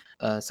 2019,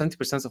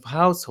 70% of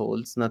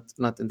households,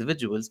 not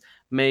individuals,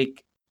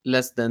 make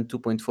less than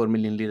 2.4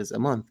 million liras a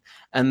month.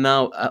 And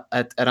now,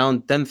 at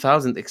around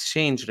 10,000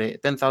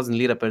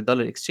 lira per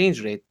dollar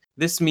exchange rate,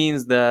 this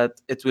means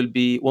that it will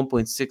be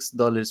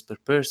 $1.6 per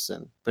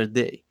person per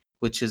day,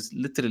 which is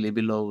literally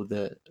below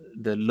the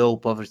low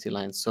poverty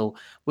line. So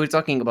we're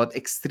talking about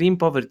extreme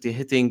poverty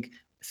hitting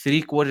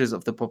three-quarters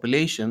of the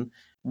population,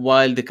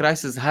 while the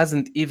crisis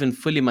hasn't even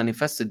fully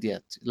manifested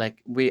yet.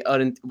 Like, we are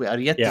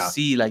yet to Yeah.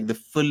 see, like, the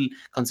full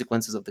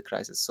consequences of the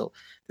crisis. So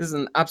this is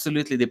an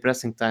absolutely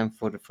depressing time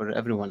for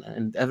everyone,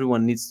 and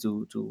everyone needs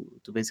to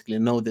basically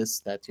know this,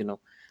 that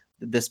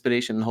the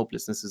desperation and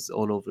hopelessness is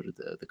all over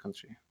the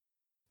country.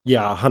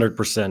 Yeah,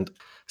 100%.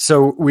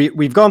 So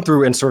we've gone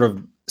through and sort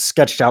of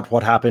sketched out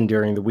what happened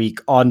during the week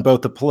on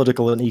both the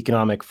political and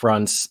economic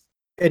fronts.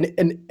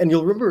 And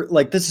you'll remember,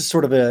 like, this is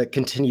sort of a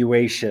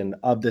continuation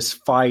of this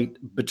fight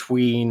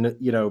between,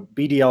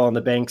 BDL and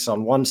the banks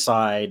on one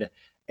side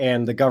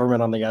and the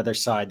government on the other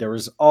side. There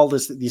was all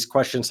these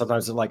questions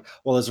sometimes of, like,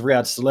 well, is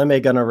Riyad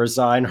Saleh going to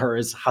resign, or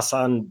is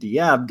Hassan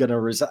Diab going to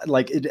resign?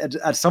 Like,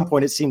 at some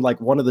point, it seemed like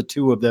one of the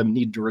two of them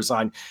needed to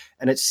resign.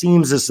 And it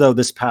seems as though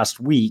this past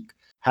week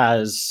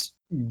has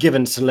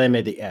given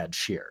Saleh the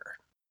edge here.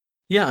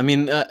 Yeah, I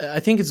mean, I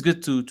think it's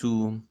good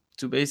to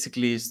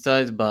basically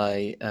start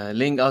by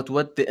laying out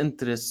what the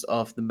interests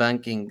of the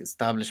banking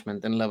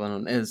establishment in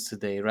Lebanon is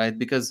today, right?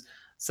 Because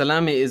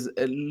Salami is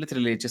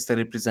literally just a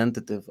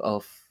representative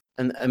of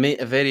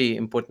a very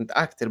important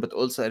actor, but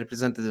also a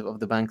representative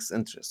of the bank's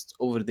interests.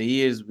 Over the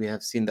years, we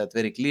have seen that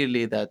very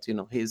clearly, that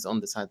he is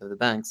on the side of the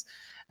banks,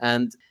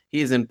 and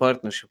he is in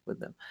partnership with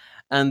them.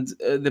 And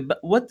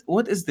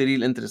what is the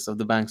real interest of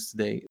the banks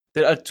today?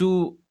 There are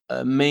two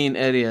main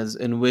areas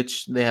in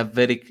which they have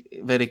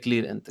very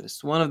clear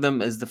interests. One of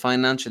them is the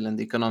financial and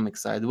the economic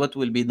side. What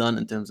will be done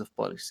in terms of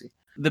policy?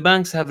 The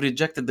banks have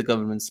rejected the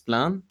government's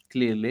plan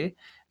clearly,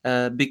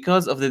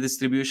 because of the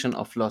distribution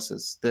of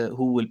losses,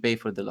 who will pay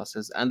for the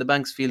losses, and the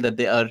banks feel that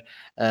they are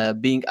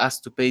being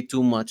asked to pay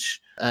too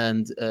much,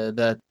 and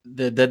that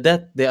the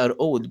debt they are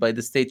owed by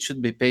the state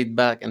should be paid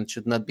back and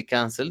should not be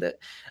cancelled.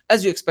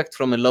 As you expect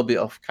from a lobby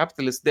of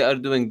capitalists, they are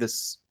doing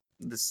this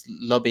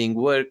lobbying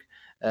work,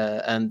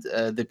 and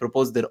they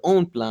propose their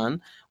own plan,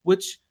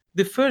 which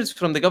differs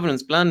from the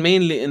government's plan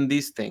mainly in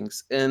these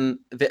things: in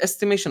the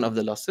estimation of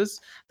the losses,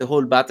 the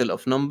whole battle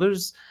of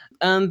numbers,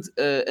 and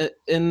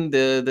in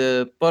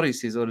the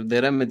policies or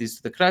the remedies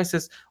to the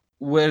crisis,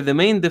 where the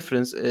main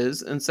difference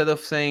is, instead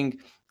of saying,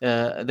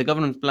 the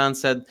government plan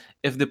said,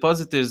 if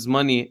depositors'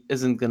 money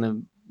isn't going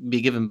to be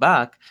given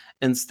back,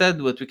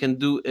 instead what we can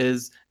do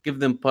is give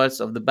them parts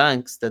of the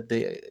banks that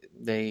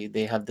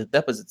they have the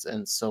deposits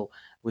in, so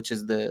which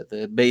is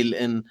the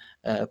bail-in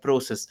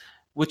process,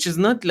 which is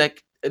not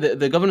like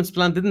the government's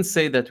plan didn't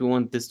say that we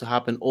want this to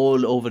happen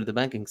all over the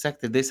banking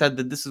sector. They said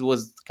that this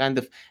was kind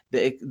of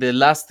the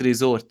last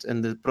resort in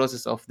the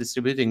process of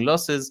distributing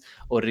losses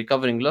or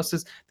recovering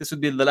losses. This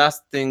would be the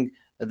last thing,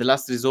 the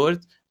last resort.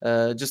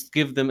 Just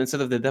give them,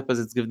 instead of the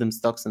deposits, give them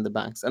stocks in the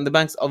banks. And the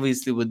banks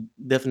obviously would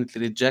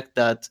definitely reject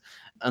that.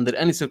 Under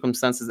any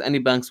circumstances, any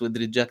banks would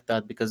reject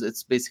that, because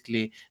it's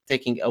basically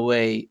taking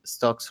away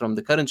stocks from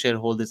the current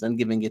shareholders and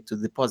giving it to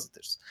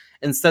depositors.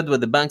 Instead, what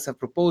the banks have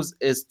proposed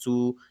is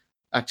to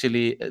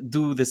actually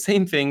do the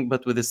same thing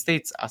but with the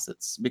state's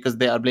assets, because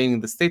they are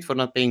blaming the state for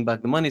not paying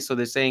back the money. So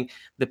they're saying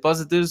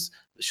depositors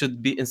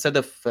should be, instead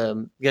of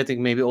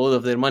getting maybe all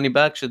of their money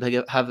back, should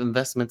have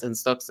investments in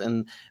stocks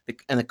and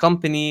a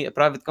company, a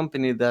private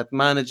company that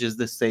manages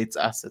the state's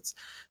assets.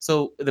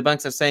 So the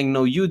banks are saying,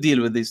 no, you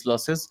deal with these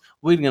losses.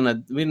 We're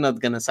not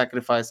gonna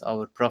sacrifice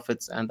our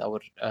profits and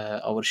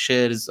our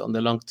shares on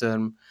the long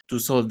term to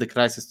solve the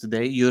crisis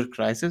today, your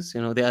crisis.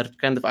 They are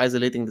kind of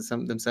isolating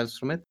themselves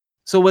from it.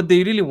 So what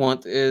they really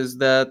want is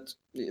that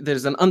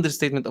there's an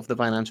understatement of the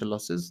financial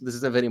losses. This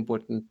is a very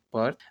important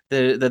part.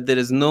 That there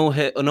is no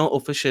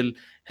official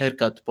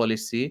haircut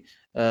policy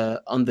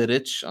on the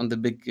rich, on the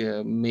big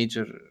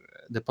major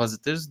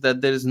depositors.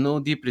 That there is no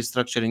deep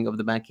restructuring of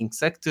the banking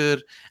sector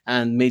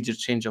and major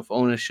change of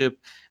ownership.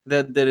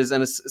 That there is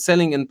a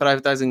selling and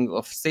privatizing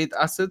of state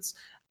assets.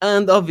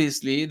 And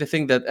obviously, the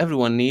thing that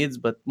everyone needs,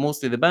 but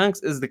mostly the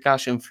banks, is the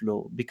cash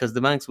inflow, because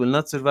the banks will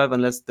not survive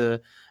unless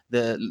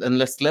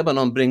unless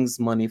Lebanon brings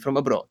money from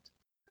abroad.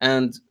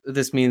 And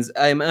this means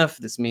IMF,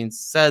 this means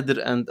Sadr,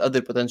 and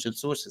other potential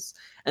sources.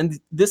 And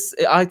this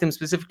item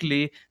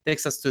specifically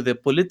takes us to the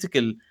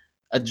political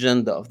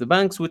agenda of the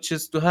banks, which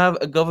is to have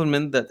a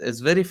government that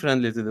is very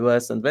friendly to the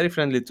West and very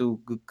friendly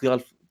to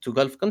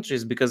Gulf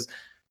countries, because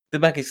the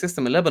banking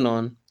system in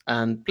Lebanon,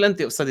 and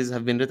plenty of studies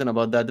have been written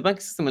about that, the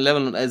banking system in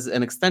Lebanon is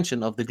an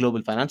extension of the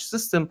global financial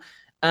system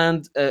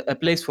and a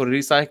place for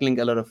recycling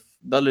a lot of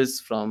dollars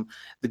from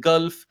the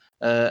Gulf,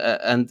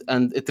 and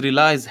it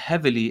relies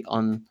heavily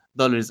on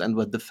dollars and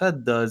what the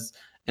Fed does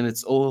in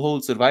its whole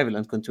survival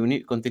and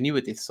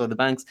continuity. So the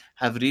banks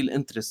have real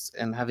interests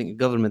in having a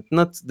government,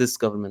 not this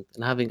government,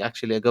 and having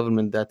actually a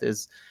government that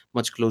is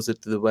much closer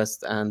to the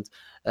West and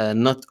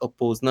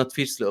not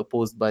fiercely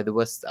opposed by the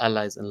West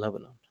allies in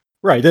Lebanon.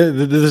 Right.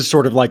 This is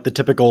sort of like the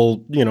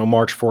typical,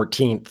 March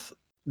 14th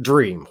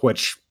dream,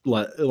 which,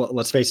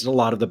 let's face it, a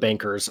lot of the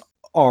bankers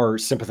are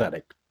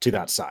sympathetic to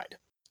that side.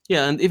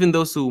 Yeah, and even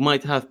those who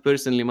might have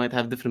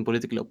different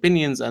political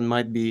opinions and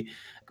might be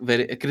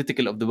very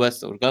critical of the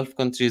West or Gulf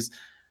countries,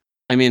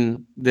 I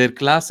mean, their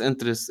class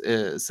interest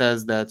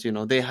says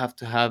that, they have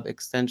to have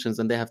extensions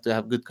and they have to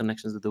have good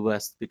connections with the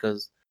West,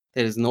 because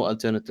there is no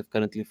alternative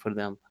currently for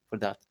them for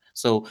that.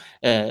 So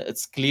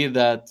it's clear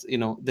that,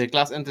 their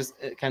class interest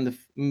kind of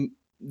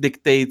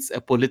dictates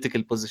a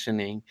political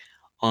positioning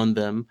on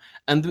them.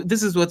 And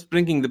this is what's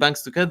bringing the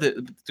banks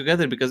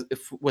together, because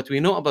if what we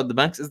know about the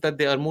banks is that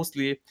they are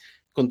mostly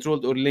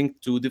controlled or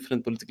linked to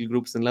different political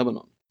groups in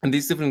Lebanon. And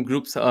these different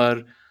groups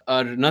are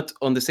not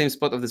on the same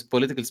spot of this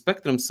political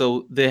spectrum,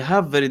 so they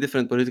have very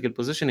different political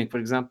positioning. For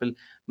example,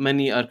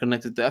 many are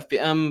connected to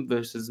FPM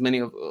versus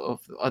many of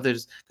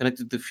others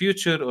connected to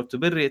Future or to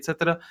Birri,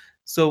 etc.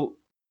 So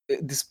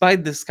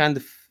despite this kind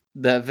of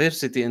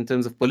diversity in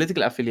terms of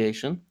political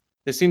affiliation,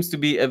 there seems to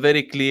be a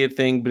very clear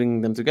thing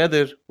bringing them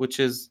together, which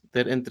is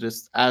their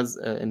interest as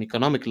an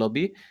economic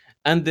lobby,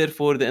 and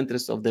therefore the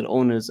interest of their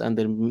owners and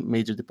their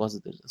major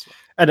depositors as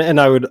well. And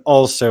I would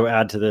also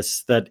add to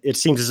this that it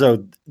seems as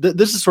though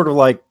this is sort of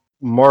like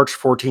March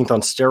 14th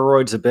on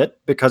steroids a bit,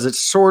 because it's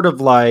sort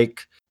of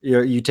like,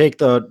 you take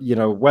the,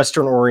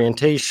 Western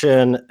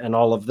orientation and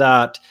all of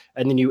that,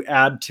 and then you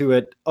add to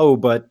it,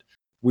 but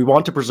we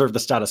want to preserve the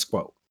status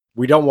quo.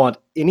 We don't want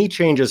any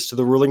changes to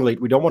the ruling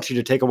elite. We don't want you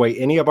to take away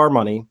any of our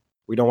money.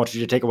 We don't want you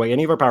to take away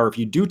any of our power. If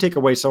you do take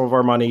away some of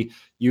our money,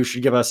 you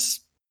should give us,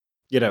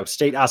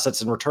 state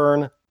assets in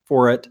return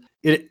for it.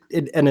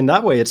 And in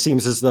that way, it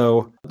seems as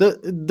though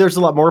there's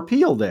a lot more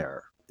appeal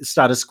there.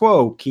 Status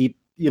quo, keep,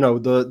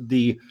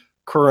 the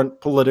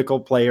current political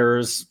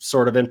players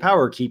sort of in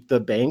power, keep the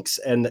banks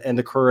and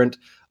the current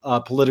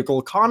political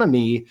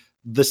economy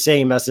the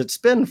same as it's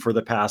been for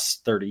the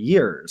past 30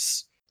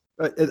 years.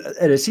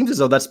 And it seems as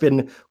though that's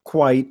been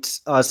quite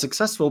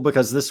successful,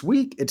 because this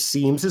week it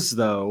seems as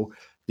though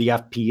the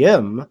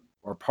FPM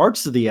or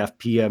parts of the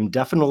FPM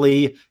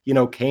definitely,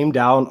 came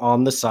down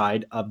on the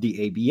side of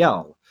the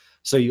ABL.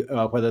 So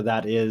whether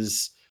that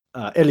is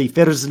Eli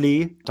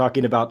Ferzli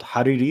talking about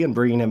Hariri and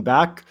bringing him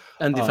back,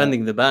 and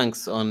defending the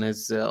banks on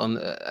his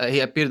he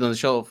appeared on the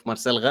show of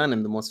Marcel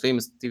Ghanem, the most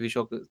famous TV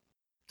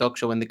talk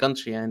show in the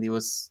country, and he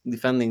was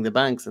defending the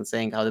banks and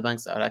saying how the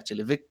banks are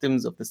actually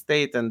victims of the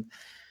state. And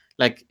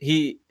like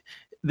the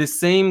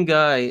same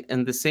guy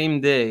in the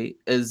same day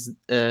is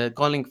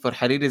calling for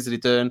Hariri's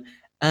return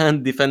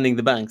and defending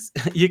the banks.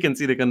 You can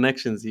see the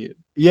connections here.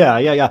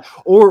 Yeah.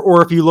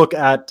 Or if you look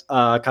at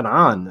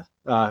Kanaan,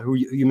 who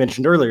you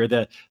mentioned earlier,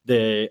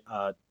 the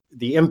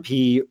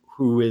MP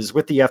who is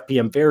with the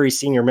FPM, very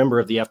senior member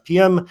of the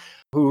FPM,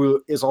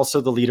 who is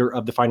also the leader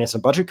of the Finance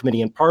and Budget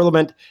Committee in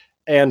Parliament,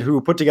 and who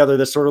put together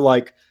this sort of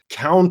like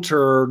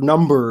counter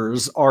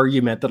numbers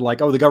argument that like,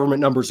 the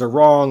government numbers are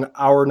wrong,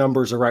 our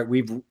numbers are right,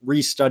 we've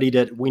restudied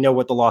it, we know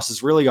what the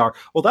losses really are.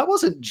 Well, that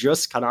wasn't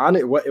just Kanaan,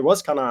 it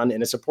was Kanaan,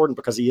 and it's important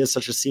because he is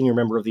such a senior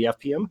member of the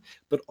FPM,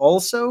 but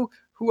also,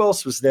 who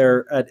else was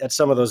there at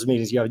some of those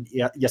meetings? You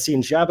have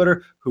Yassin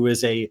Jabir, who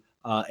is a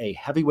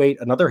heavyweight,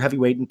 another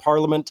heavyweight in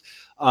Parliament,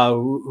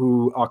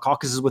 who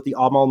caucuses with the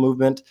Amal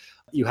movement.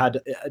 You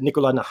had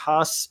Nicolas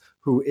Nahas,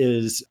 who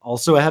is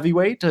also a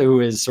heavyweight,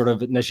 who is sort of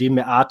Najim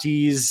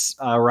Meati's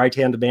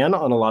right-hand man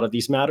on a lot of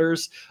these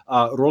matters.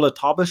 Rola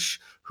Tabish,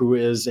 who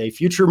is a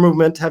future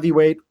movement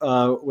heavyweight,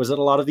 was at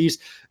a lot of these.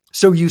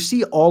 So you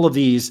see all of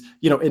these,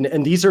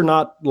 and these are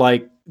not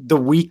like the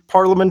weak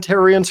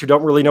parliamentarians who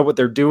don't really know what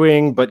they're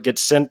doing, but get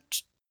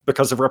sent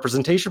because of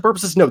representation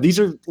purposes. No, these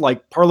are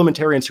like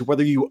parliamentarians who,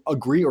 whether you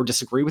agree or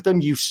disagree with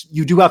them, you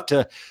do have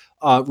to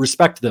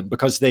respect them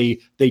because they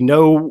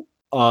know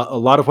a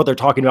lot of what they're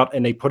talking about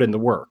and they put in the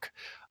work.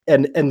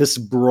 And this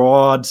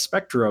broad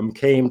spectrum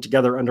came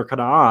together under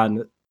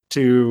Kanaan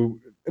to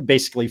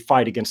basically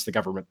fight against the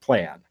government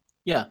plan.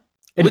 Yeah.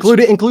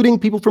 Including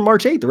people from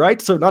March 8th,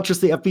 right? So not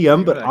just the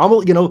FBM, but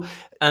Amal,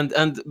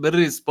 and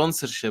very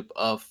sponsorship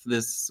of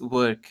this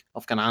work,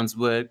 of Kanaan's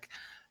work,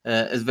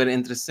 is very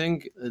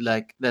interesting.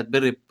 Like that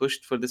very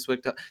pushed for this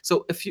work.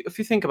 So if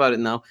you think about it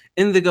now,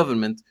 in the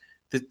government,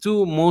 the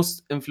two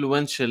most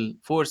influential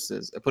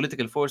forces,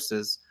 political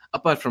forces,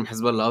 apart from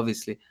Hezbollah,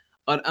 obviously,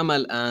 are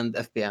Amal and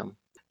FPM.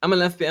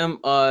 Amal and FPM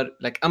are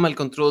like Amal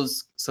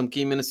controls some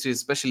key ministries,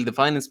 especially the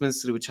finance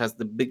ministry, which has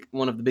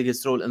one of the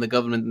biggest role in the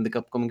government in the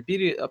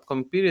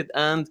upcoming period,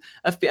 and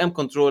FPM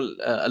control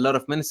a lot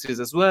of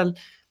ministries as well,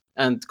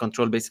 and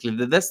control basically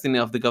the destiny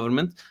of the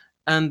government.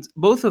 And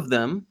both of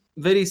them,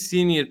 very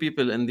senior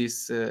people in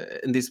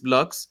these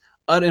blocks,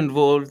 are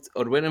involved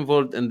or were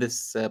involved in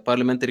this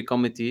parliamentary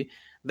committee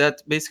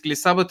that basically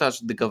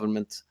sabotaged the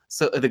government,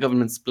 so the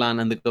government's plan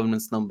and the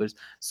government's numbers.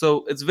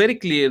 So it's very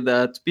clear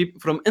that people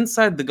from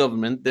inside the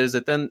government, there's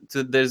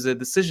a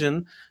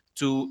decision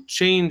to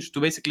change, to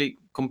basically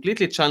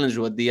completely challenge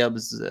what Diab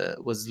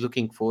was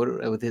looking for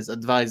with his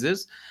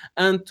advisors,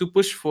 and to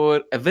push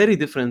for a very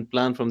different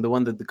plan from the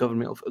one that the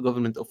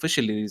government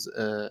officially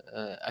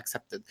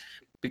accepted.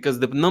 Because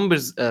the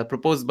numbers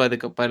proposed by the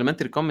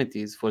parliamentary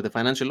committees for the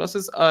financial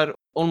losses are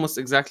almost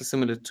exactly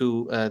similar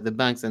to the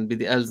banks and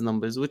BDL's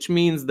numbers, which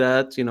means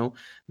that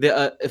they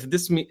are,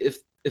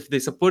 if they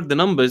support the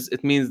numbers,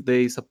 it means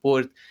they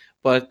support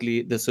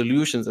partly the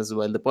solutions as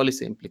well, the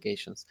policy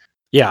implications.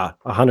 Yeah,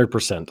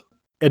 100%.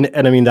 And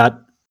I mean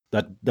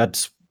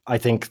that's I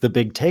think the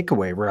big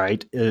takeaway,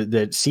 right?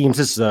 That seems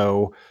as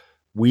though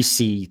we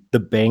see the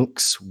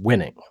banks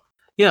winning.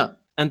 Yeah,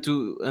 and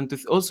to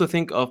also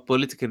think of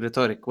political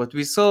rhetoric. What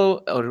we saw,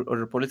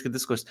 or political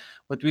discourse,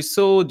 what we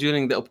saw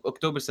during the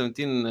October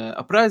 17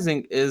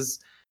 uprising is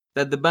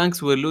that the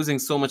banks were losing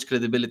so much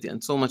credibility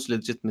and so much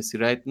legitimacy,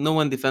 right? No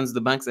one defends the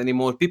banks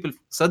anymore. People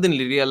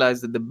suddenly realize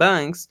that the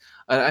banks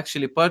are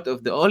actually part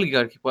of the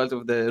oligarchy, part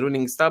of the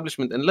ruling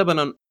establishment in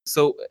Lebanon.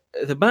 So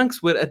the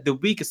banks were at the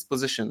weakest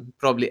position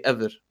probably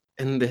ever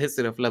in the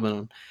history of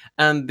Lebanon,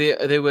 and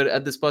they were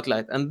at the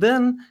spotlight. And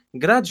then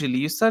gradually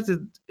you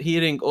started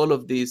hearing all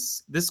of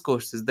these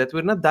discourses that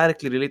were not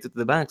directly related to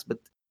the banks, but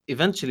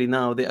eventually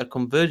now they are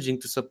converging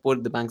to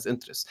support the bank's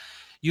interests.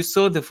 You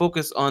saw the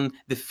focus on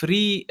the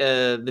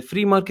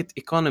free market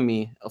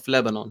economy of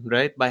Lebanon,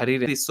 right? By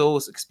Hariri, so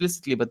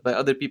explicitly, but by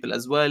other people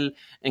as well,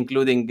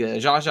 including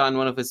Jaja in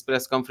one of his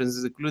press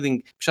conferences,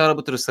 including Bishara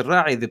Boutros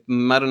Ra'i, the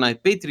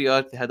Maronite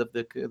patriarch, the head of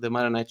the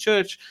Maronite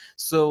church.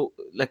 So,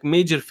 like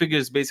major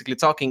figures basically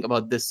talking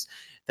about this,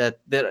 that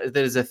there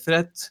is a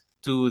threat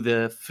to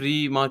the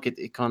free market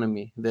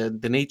economy,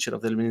 the nature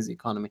of the Lebanese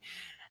economy.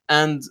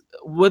 And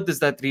what does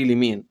that really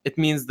mean? It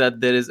means that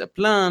there is a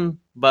plan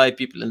by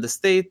people in the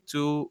state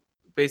to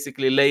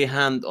basically lay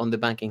hand on the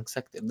banking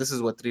sector. This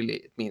is what really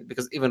it means,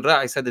 because even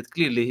Ra'i said it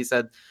clearly. He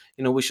said,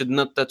 we should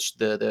not touch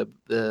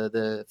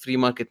the free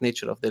market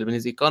nature of the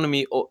Lebanese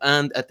economy,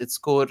 and at its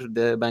core,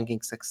 the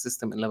banking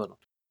system in Lebanon.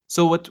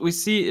 So what we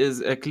see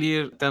is a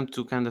clear attempt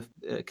to kind of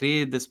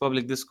create this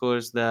public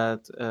discourse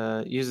that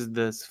uses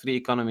this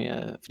free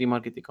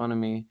market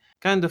economy,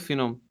 kind of,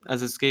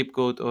 as a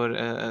scapegoat or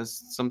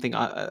as something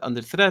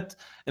under threat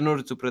in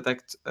order to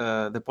protect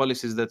the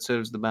policies that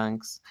serves the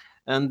banks.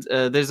 And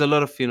there's a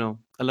lot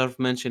of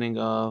mentioning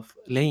of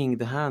laying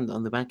the hand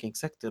on the banking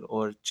sector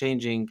or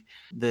changing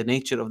the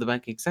nature of the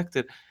banking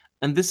sector.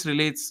 And this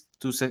relates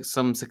to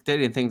some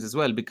sectarian things as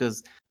well,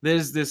 because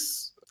there's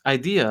this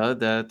idea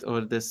that,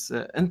 or this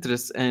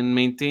interest in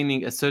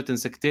maintaining a certain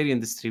sectarian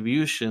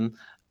distribution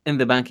in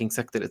the banking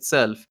sector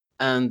itself.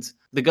 And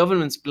the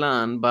government's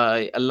plan,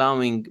 by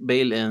allowing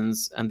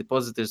bail-ins and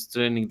depositors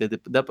turning the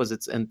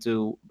deposits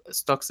into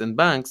stocks in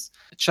banks,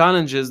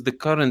 challenges the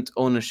current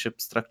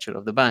ownership structure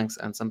of the banks.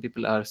 And some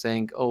people are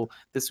saying, oh,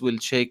 this will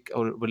shake,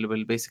 or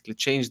will basically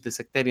change the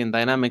sectarian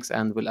dynamics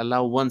and will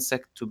allow one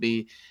sect to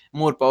be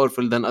more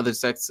powerful than other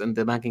sects in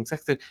the banking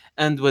sector.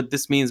 And what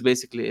this means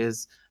basically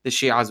is the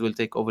Shias will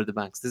take over the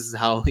banks. This is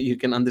how you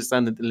can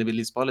understand it in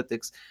Lebanese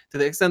politics, to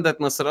the extent that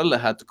Nasrallah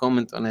had to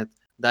comment on it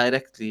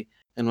directly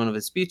in one of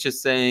his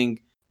speeches, saying,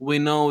 we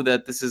know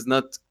that this is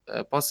not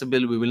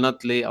possible. We will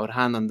not lay our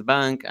hand on the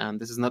bank,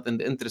 and this is not in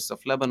the interest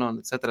of Lebanon,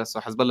 etc.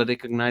 So Hezbollah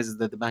recognizes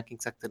that the banking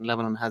sector in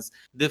Lebanon has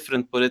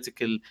different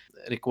political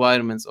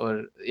requirements,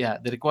 or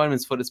the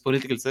requirements for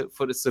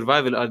its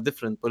survival are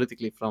different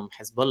politically from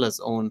Hezbollah's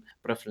own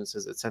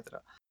preferences, etc.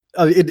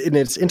 And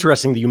it's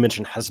interesting that you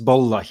mentioned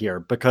Hezbollah here,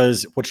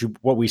 because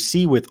what we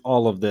see with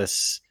all of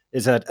this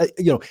is that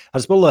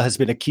Hezbollah has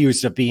been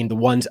accused of being the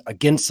ones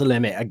against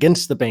Saleh,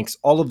 against the banks,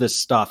 all of this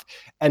stuff,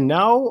 and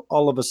now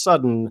all of a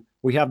sudden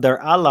we have their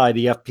ally,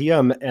 the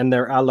FPM, and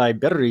their ally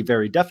Berri,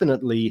 very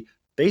definitely,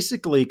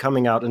 basically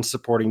coming out and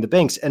supporting the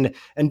banks and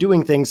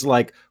doing things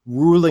like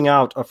ruling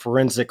out a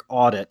forensic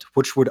audit,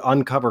 which would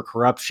uncover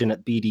corruption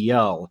at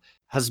BDL.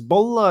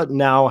 Hezbollah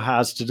now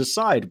has to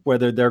decide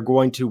whether they're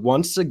going to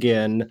once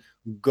again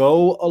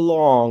go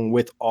along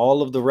with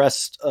all of the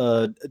rest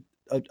of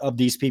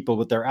these people,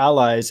 with their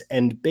allies,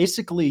 and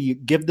basically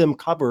give them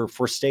cover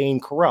for staying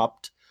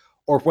corrupt,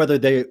 or whether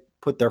they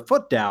put their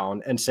foot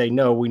down and say,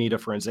 no, we need a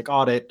forensic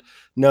audit.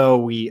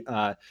 No, you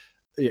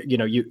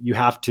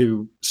have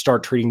to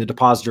start treating the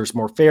depositors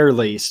more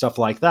fairly, stuff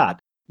like that.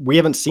 We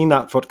haven't seen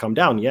that foot come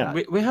down yet.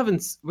 We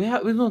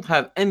don't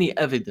have any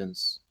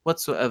evidence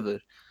whatsoever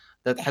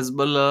that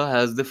Hezbollah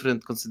has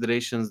different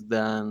considerations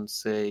than,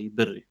 say,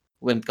 Berri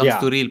when it comes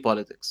to real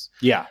politics.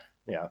 Yeah.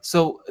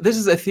 So this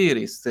is a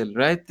theory still,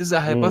 right? This is a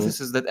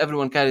hypothesis that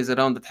everyone carries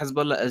around, that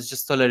Hezbollah is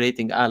just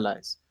tolerating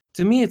allies.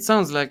 To me, it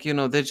sounds like,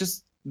 they're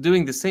just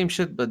doing the same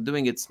shit, but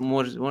doing it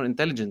more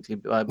intelligently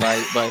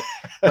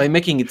by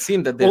making it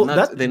seem that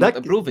they're not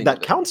approving.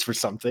 That counts for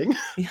something.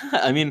 Yeah,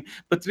 I mean,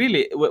 but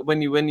really,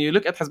 when you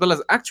look at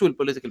Hezbollah's actual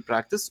political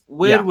practice,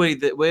 where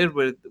did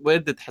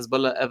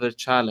Hezbollah ever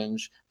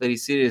challenge very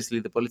seriously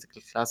the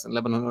political class in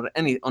Lebanon or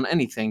on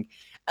anything?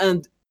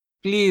 And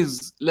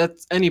please let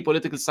any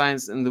political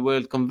science in the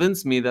world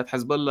convince me that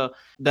had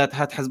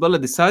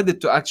Hezbollah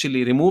decided to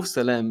actually remove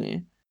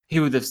Salami, he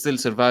would have still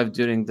survived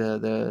during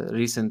the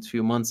recent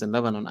few months in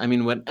Lebanon. I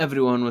mean, when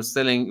everyone was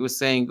saying,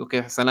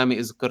 okay, Salami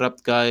is a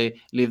corrupt guy,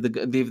 leave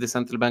the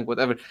central bank,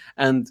 whatever,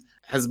 and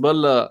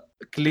Hezbollah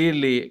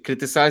clearly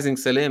criticizing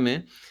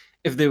Salami,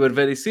 if they were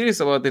very serious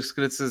about this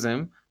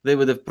criticism, they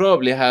would have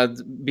probably had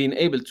been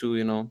able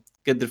to,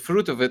 get the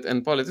fruit of it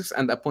in politics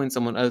and appoint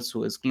someone else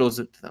who is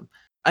closer to them.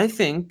 I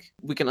think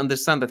we can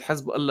understand that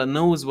Hezbollah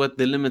knows what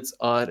the limits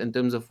are in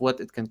terms of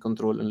what it can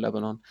control in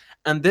Lebanon.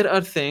 And there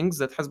are things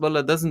that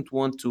Hezbollah doesn't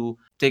want to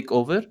take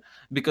over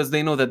because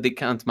they know that they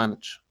can't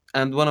manage.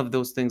 And one of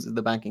those things is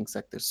the banking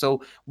sector.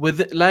 So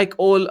like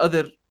all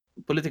other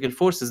political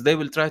forces, they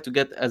will try to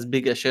get as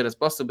big a share as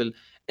possible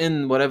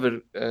in whatever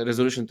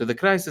resolution to the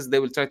crisis. They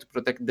will try to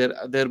protect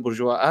their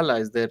bourgeois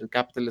allies, the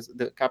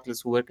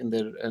capitalists who work in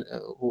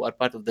who are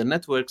part of their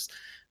networks.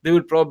 They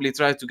will probably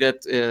try to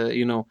get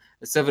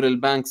several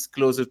banks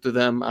closer to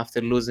them after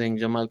losing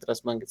Jamal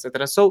Trust Bank,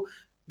 etc. So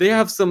they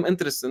have some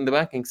interest in the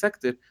banking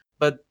sector,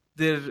 but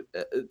there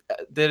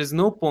is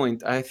no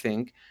point, I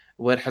think,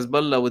 where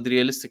Hezbollah would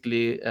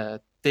realistically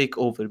take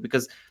over,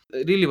 because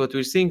really what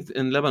we're seeing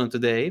in Lebanon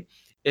today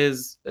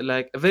is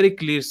like a very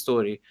clear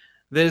story.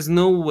 There is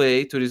no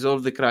way to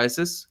resolve the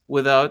crisis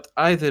without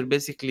either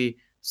basically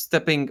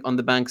stepping on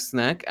the bank's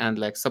neck and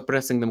like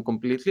suppressing them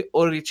completely,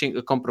 or reaching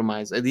a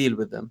compromise, a deal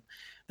with them.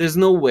 There's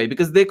no way,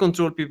 because they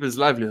control people's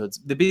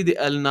livelihoods. The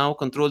BDL now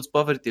controls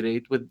poverty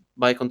rate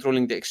by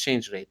controlling the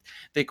exchange rate.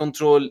 They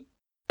control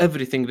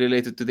everything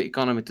related to the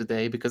economy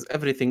today, because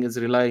everything is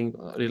relying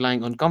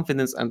on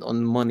confidence and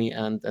on money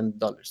and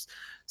dollars.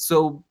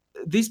 So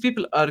these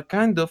people are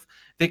kind of,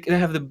 they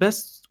have the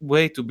best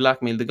way to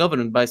blackmail the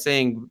government by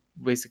saying,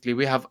 basically,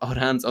 we have our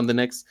hands on the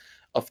necks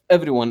of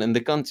everyone in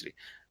the country.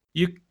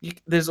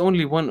 There's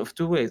only one of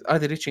two ways: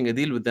 either reaching a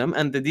deal with them,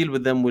 and the deal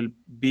with them will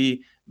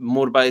be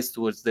more biased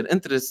towards their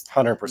interests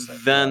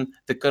 100% than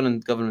the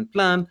current government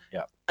plan.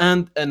 Yeah.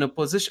 And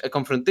a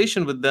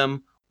confrontation with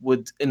them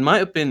would, in my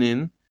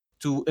opinion,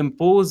 to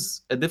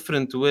impose a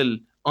different will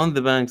on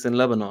the banks in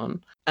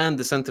Lebanon and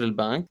the central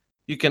bank.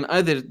 You can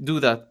either do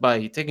that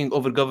by taking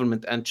over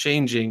government and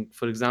changing,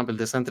 for example,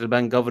 the central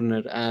bank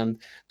governor, and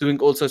doing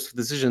all sorts of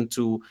decisions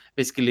to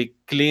basically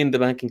clean the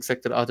banking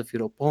sector out of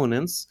your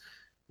opponents,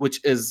 which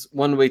is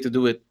one way to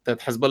do it, that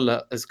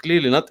Hezbollah is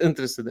clearly not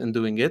interested in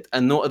doing it,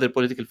 and no other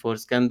political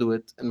force can do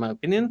it, in my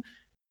opinion.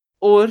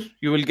 Or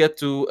you will get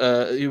to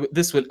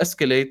this will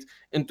escalate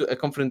into a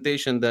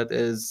confrontation that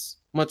is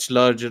much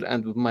larger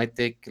and might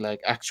take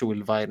like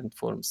actual violent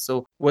forms.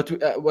 So what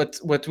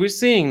we're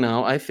seeing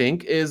now, I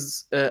think,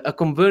 is a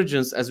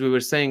convergence, as we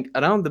were saying,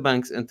 around the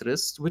bank's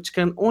interests, which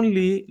can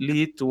only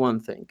lead to one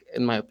thing,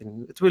 in my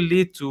opinion. It will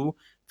lead to,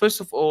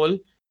 first of all,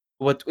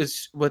 what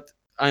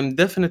I'm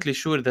definitely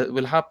sure that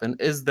will happen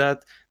is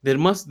that there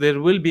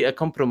will be a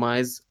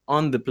compromise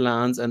on the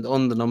plans and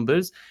on the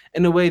numbers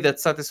in a way that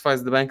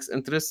satisfies the bank's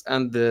interests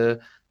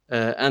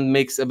and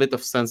makes a bit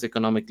of sense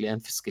economically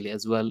and fiscally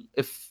as well.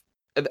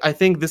 I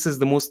think this is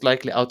the most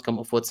likely outcome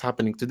of what's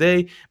happening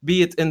today,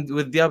 be it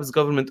with Diab's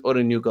government or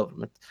a new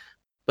government.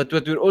 But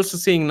what we're also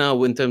seeing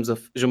now, in terms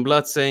of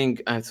Jumblat saying,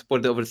 I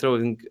support the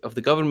overthrowing of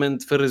the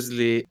government,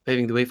 Firzli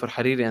paving the way for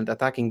Hariri and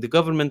attacking the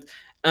government,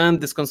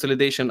 and this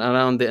consolidation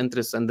around the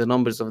interests and the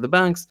numbers of the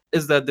banks,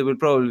 is that there will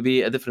probably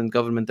be a different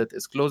government that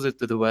is closer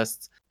to the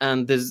West.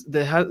 And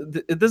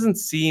it doesn't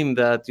seem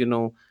that,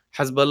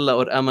 Hezbollah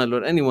or Amal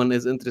or anyone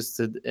is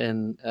interested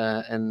in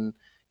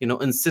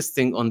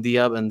insisting on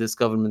Diab and this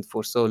government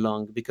for so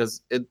long,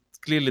 because it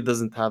clearly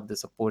doesn't have the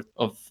support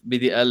of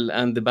BDL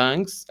and the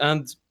banks.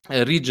 And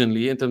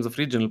regionally, in terms of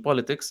regional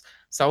politics,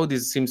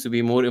 Saudis seems to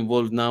be more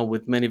involved now,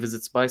 with many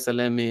visits by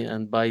Salemi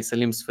and by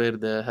Salim Sfair,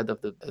 the head of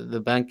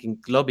the banking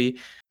lobby.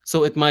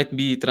 So it might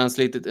be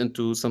translated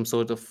into some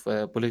sort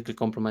of political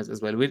compromise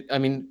as well.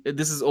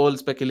 This is all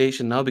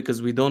speculation now,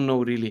 because we don't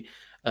know really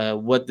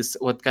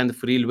what kind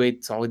of real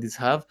weight Saudis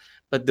have.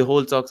 But the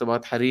whole talks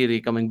about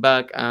Hariri coming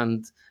back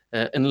and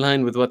in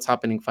line with what's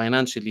happening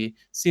financially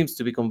seems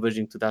to be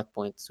converging to that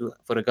point,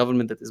 for a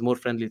government that is more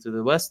friendly to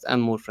the West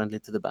and more friendly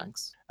to the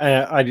banks.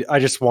 I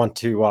just want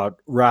to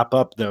wrap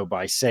up, though,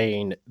 by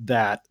saying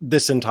that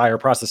this entire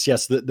process,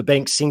 yes, the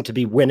banks seem to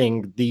be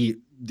winning the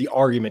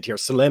argument here.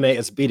 Salemi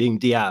is beating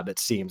Diab, it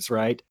seems,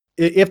 right?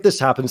 If this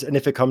happens, and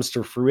if it comes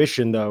to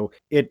fruition, though,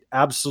 it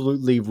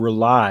absolutely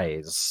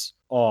relies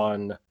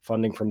on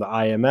funding from the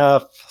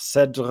IMF,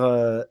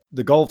 CEDRE,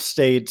 the Gulf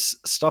states,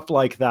 stuff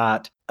like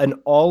that. And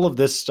all of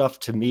this stuff,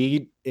 to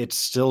me, it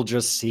still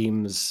just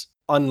seems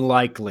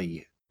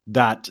unlikely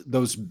that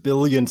those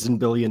billions and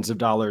billions of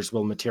dollars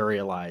will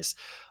materialize.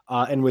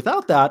 And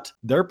without that,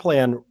 their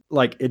plan,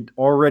 it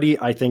already,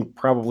 I think,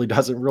 probably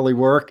doesn't really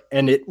work.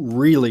 And it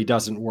really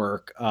doesn't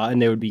work.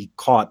 And they would be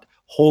caught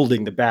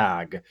holding the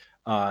bag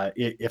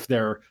if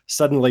they're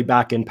suddenly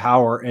back in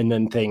power and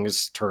then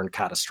things turn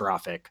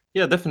catastrophic.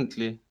 Yeah,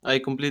 definitely. I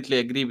completely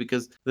agree,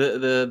 because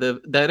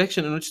the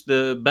direction in which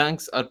the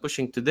banks are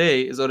pushing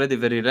today is already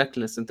very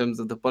reckless in terms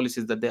of the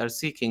policies that they are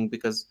seeking,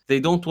 because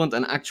they don't want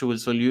an actual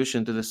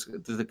solution to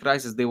the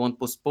crisis. They want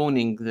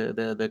postponing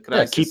the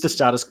crisis. Yeah, keep the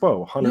status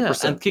quo,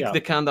 100%. Yeah, and kick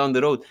the can down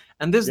the road.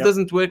 And this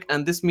doesn't work.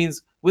 And this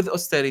means, with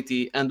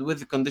austerity and with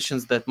the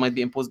conditions that might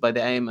be imposed by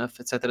the IMF,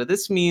 etc.,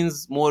 this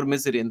means more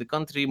misery in the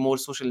country, more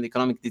social and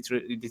economic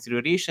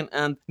deterioration,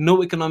 and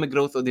no economic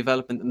growth or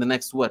development in the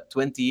next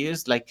 20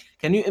 years.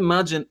 Can you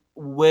imagine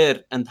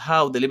where and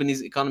how the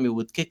Lebanese economy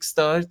would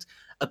kickstart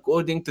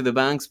according to the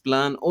bank's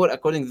plan or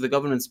according to the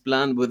government's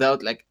plan,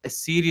 without a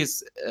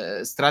serious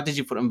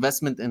strategy for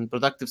investment in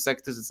productive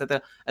sectors,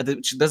 etc.,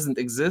 which doesn't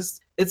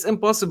exist? It's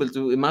impossible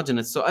to imagine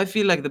it. So I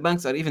feel like the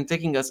banks are even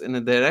taking us in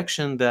a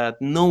direction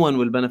that no one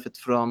will benefit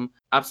from.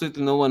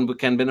 Absolutely no one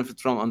can benefit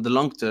from on the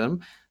long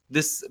term.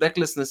 This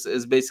recklessness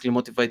is basically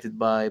motivated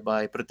by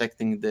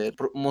protecting the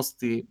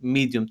mostly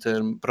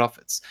medium-term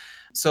profits.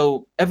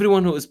 So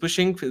everyone who is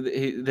pushing,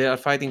 they are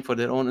fighting for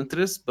their own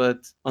interests.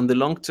 But on the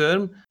long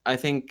term, I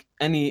think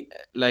any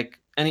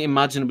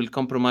imaginable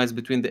compromise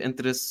between the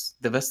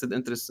vested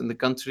interests in the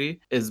country,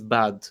 is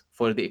bad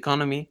for the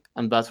economy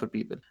and bad for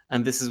people.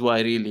 And this is why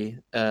really,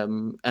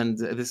 and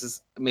this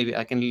is, maybe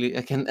I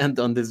can end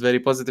on this very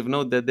positive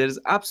note, that there's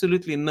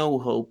absolutely no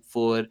hope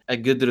for a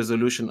good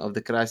resolution of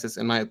the crisis,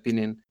 in my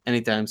opinion,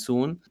 anytime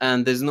soon.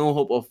 And there's no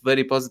hope of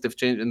very positive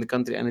change in the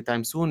country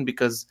anytime soon,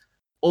 because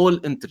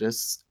all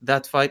interests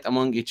that fight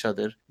among each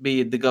other,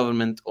 be it the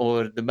government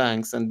or the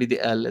banks and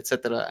BDL,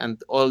 etc.,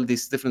 and all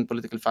these different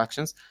political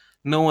factions,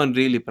 no one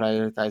really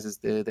prioritizes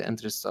the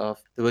interests of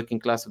the working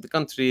class of the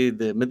country,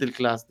 the middle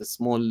class, the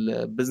small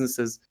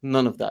businesses,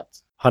 none of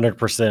that.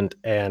 100%.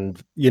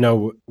 And,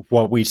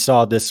 what we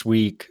saw this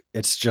week,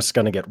 it's just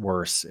going to get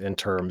worse in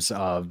terms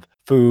of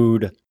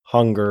food,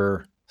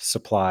 hunger,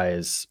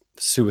 supplies,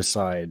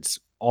 suicides,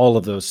 all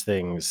of those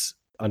things.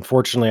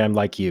 Unfortunately, I'm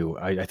like you.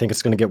 I think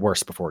it's going to get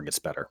worse before it gets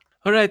better.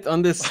 All right,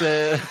 on this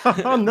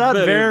on that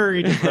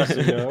very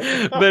depressing note,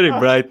 very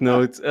bright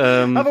note.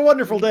 Have a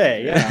wonderful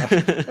day.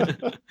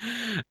 Yeah.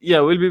 Yeah,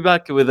 we'll be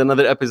back with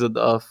another episode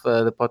of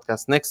the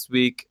podcast next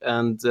week.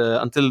 And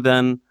until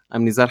then,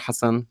 I'm Nizar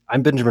Hassan.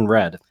 I'm Benjamin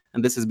Red.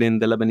 And this has been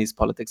the Lebanese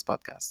Politics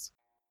Podcast.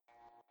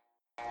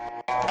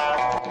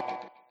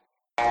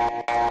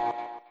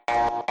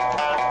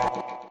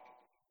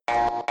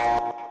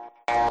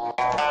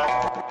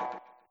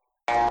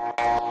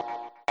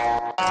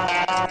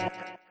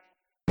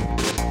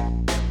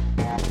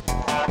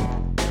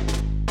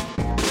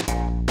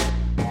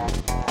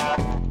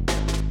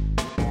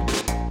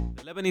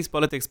 Lebanese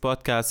Politics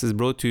Podcast is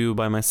brought to you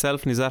by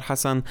myself, Nizar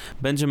Hassan,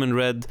 Benjamin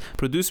Red,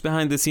 produced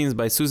behind the scenes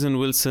by Susan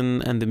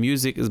Wilson, and the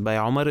music is by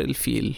Omar El Fil.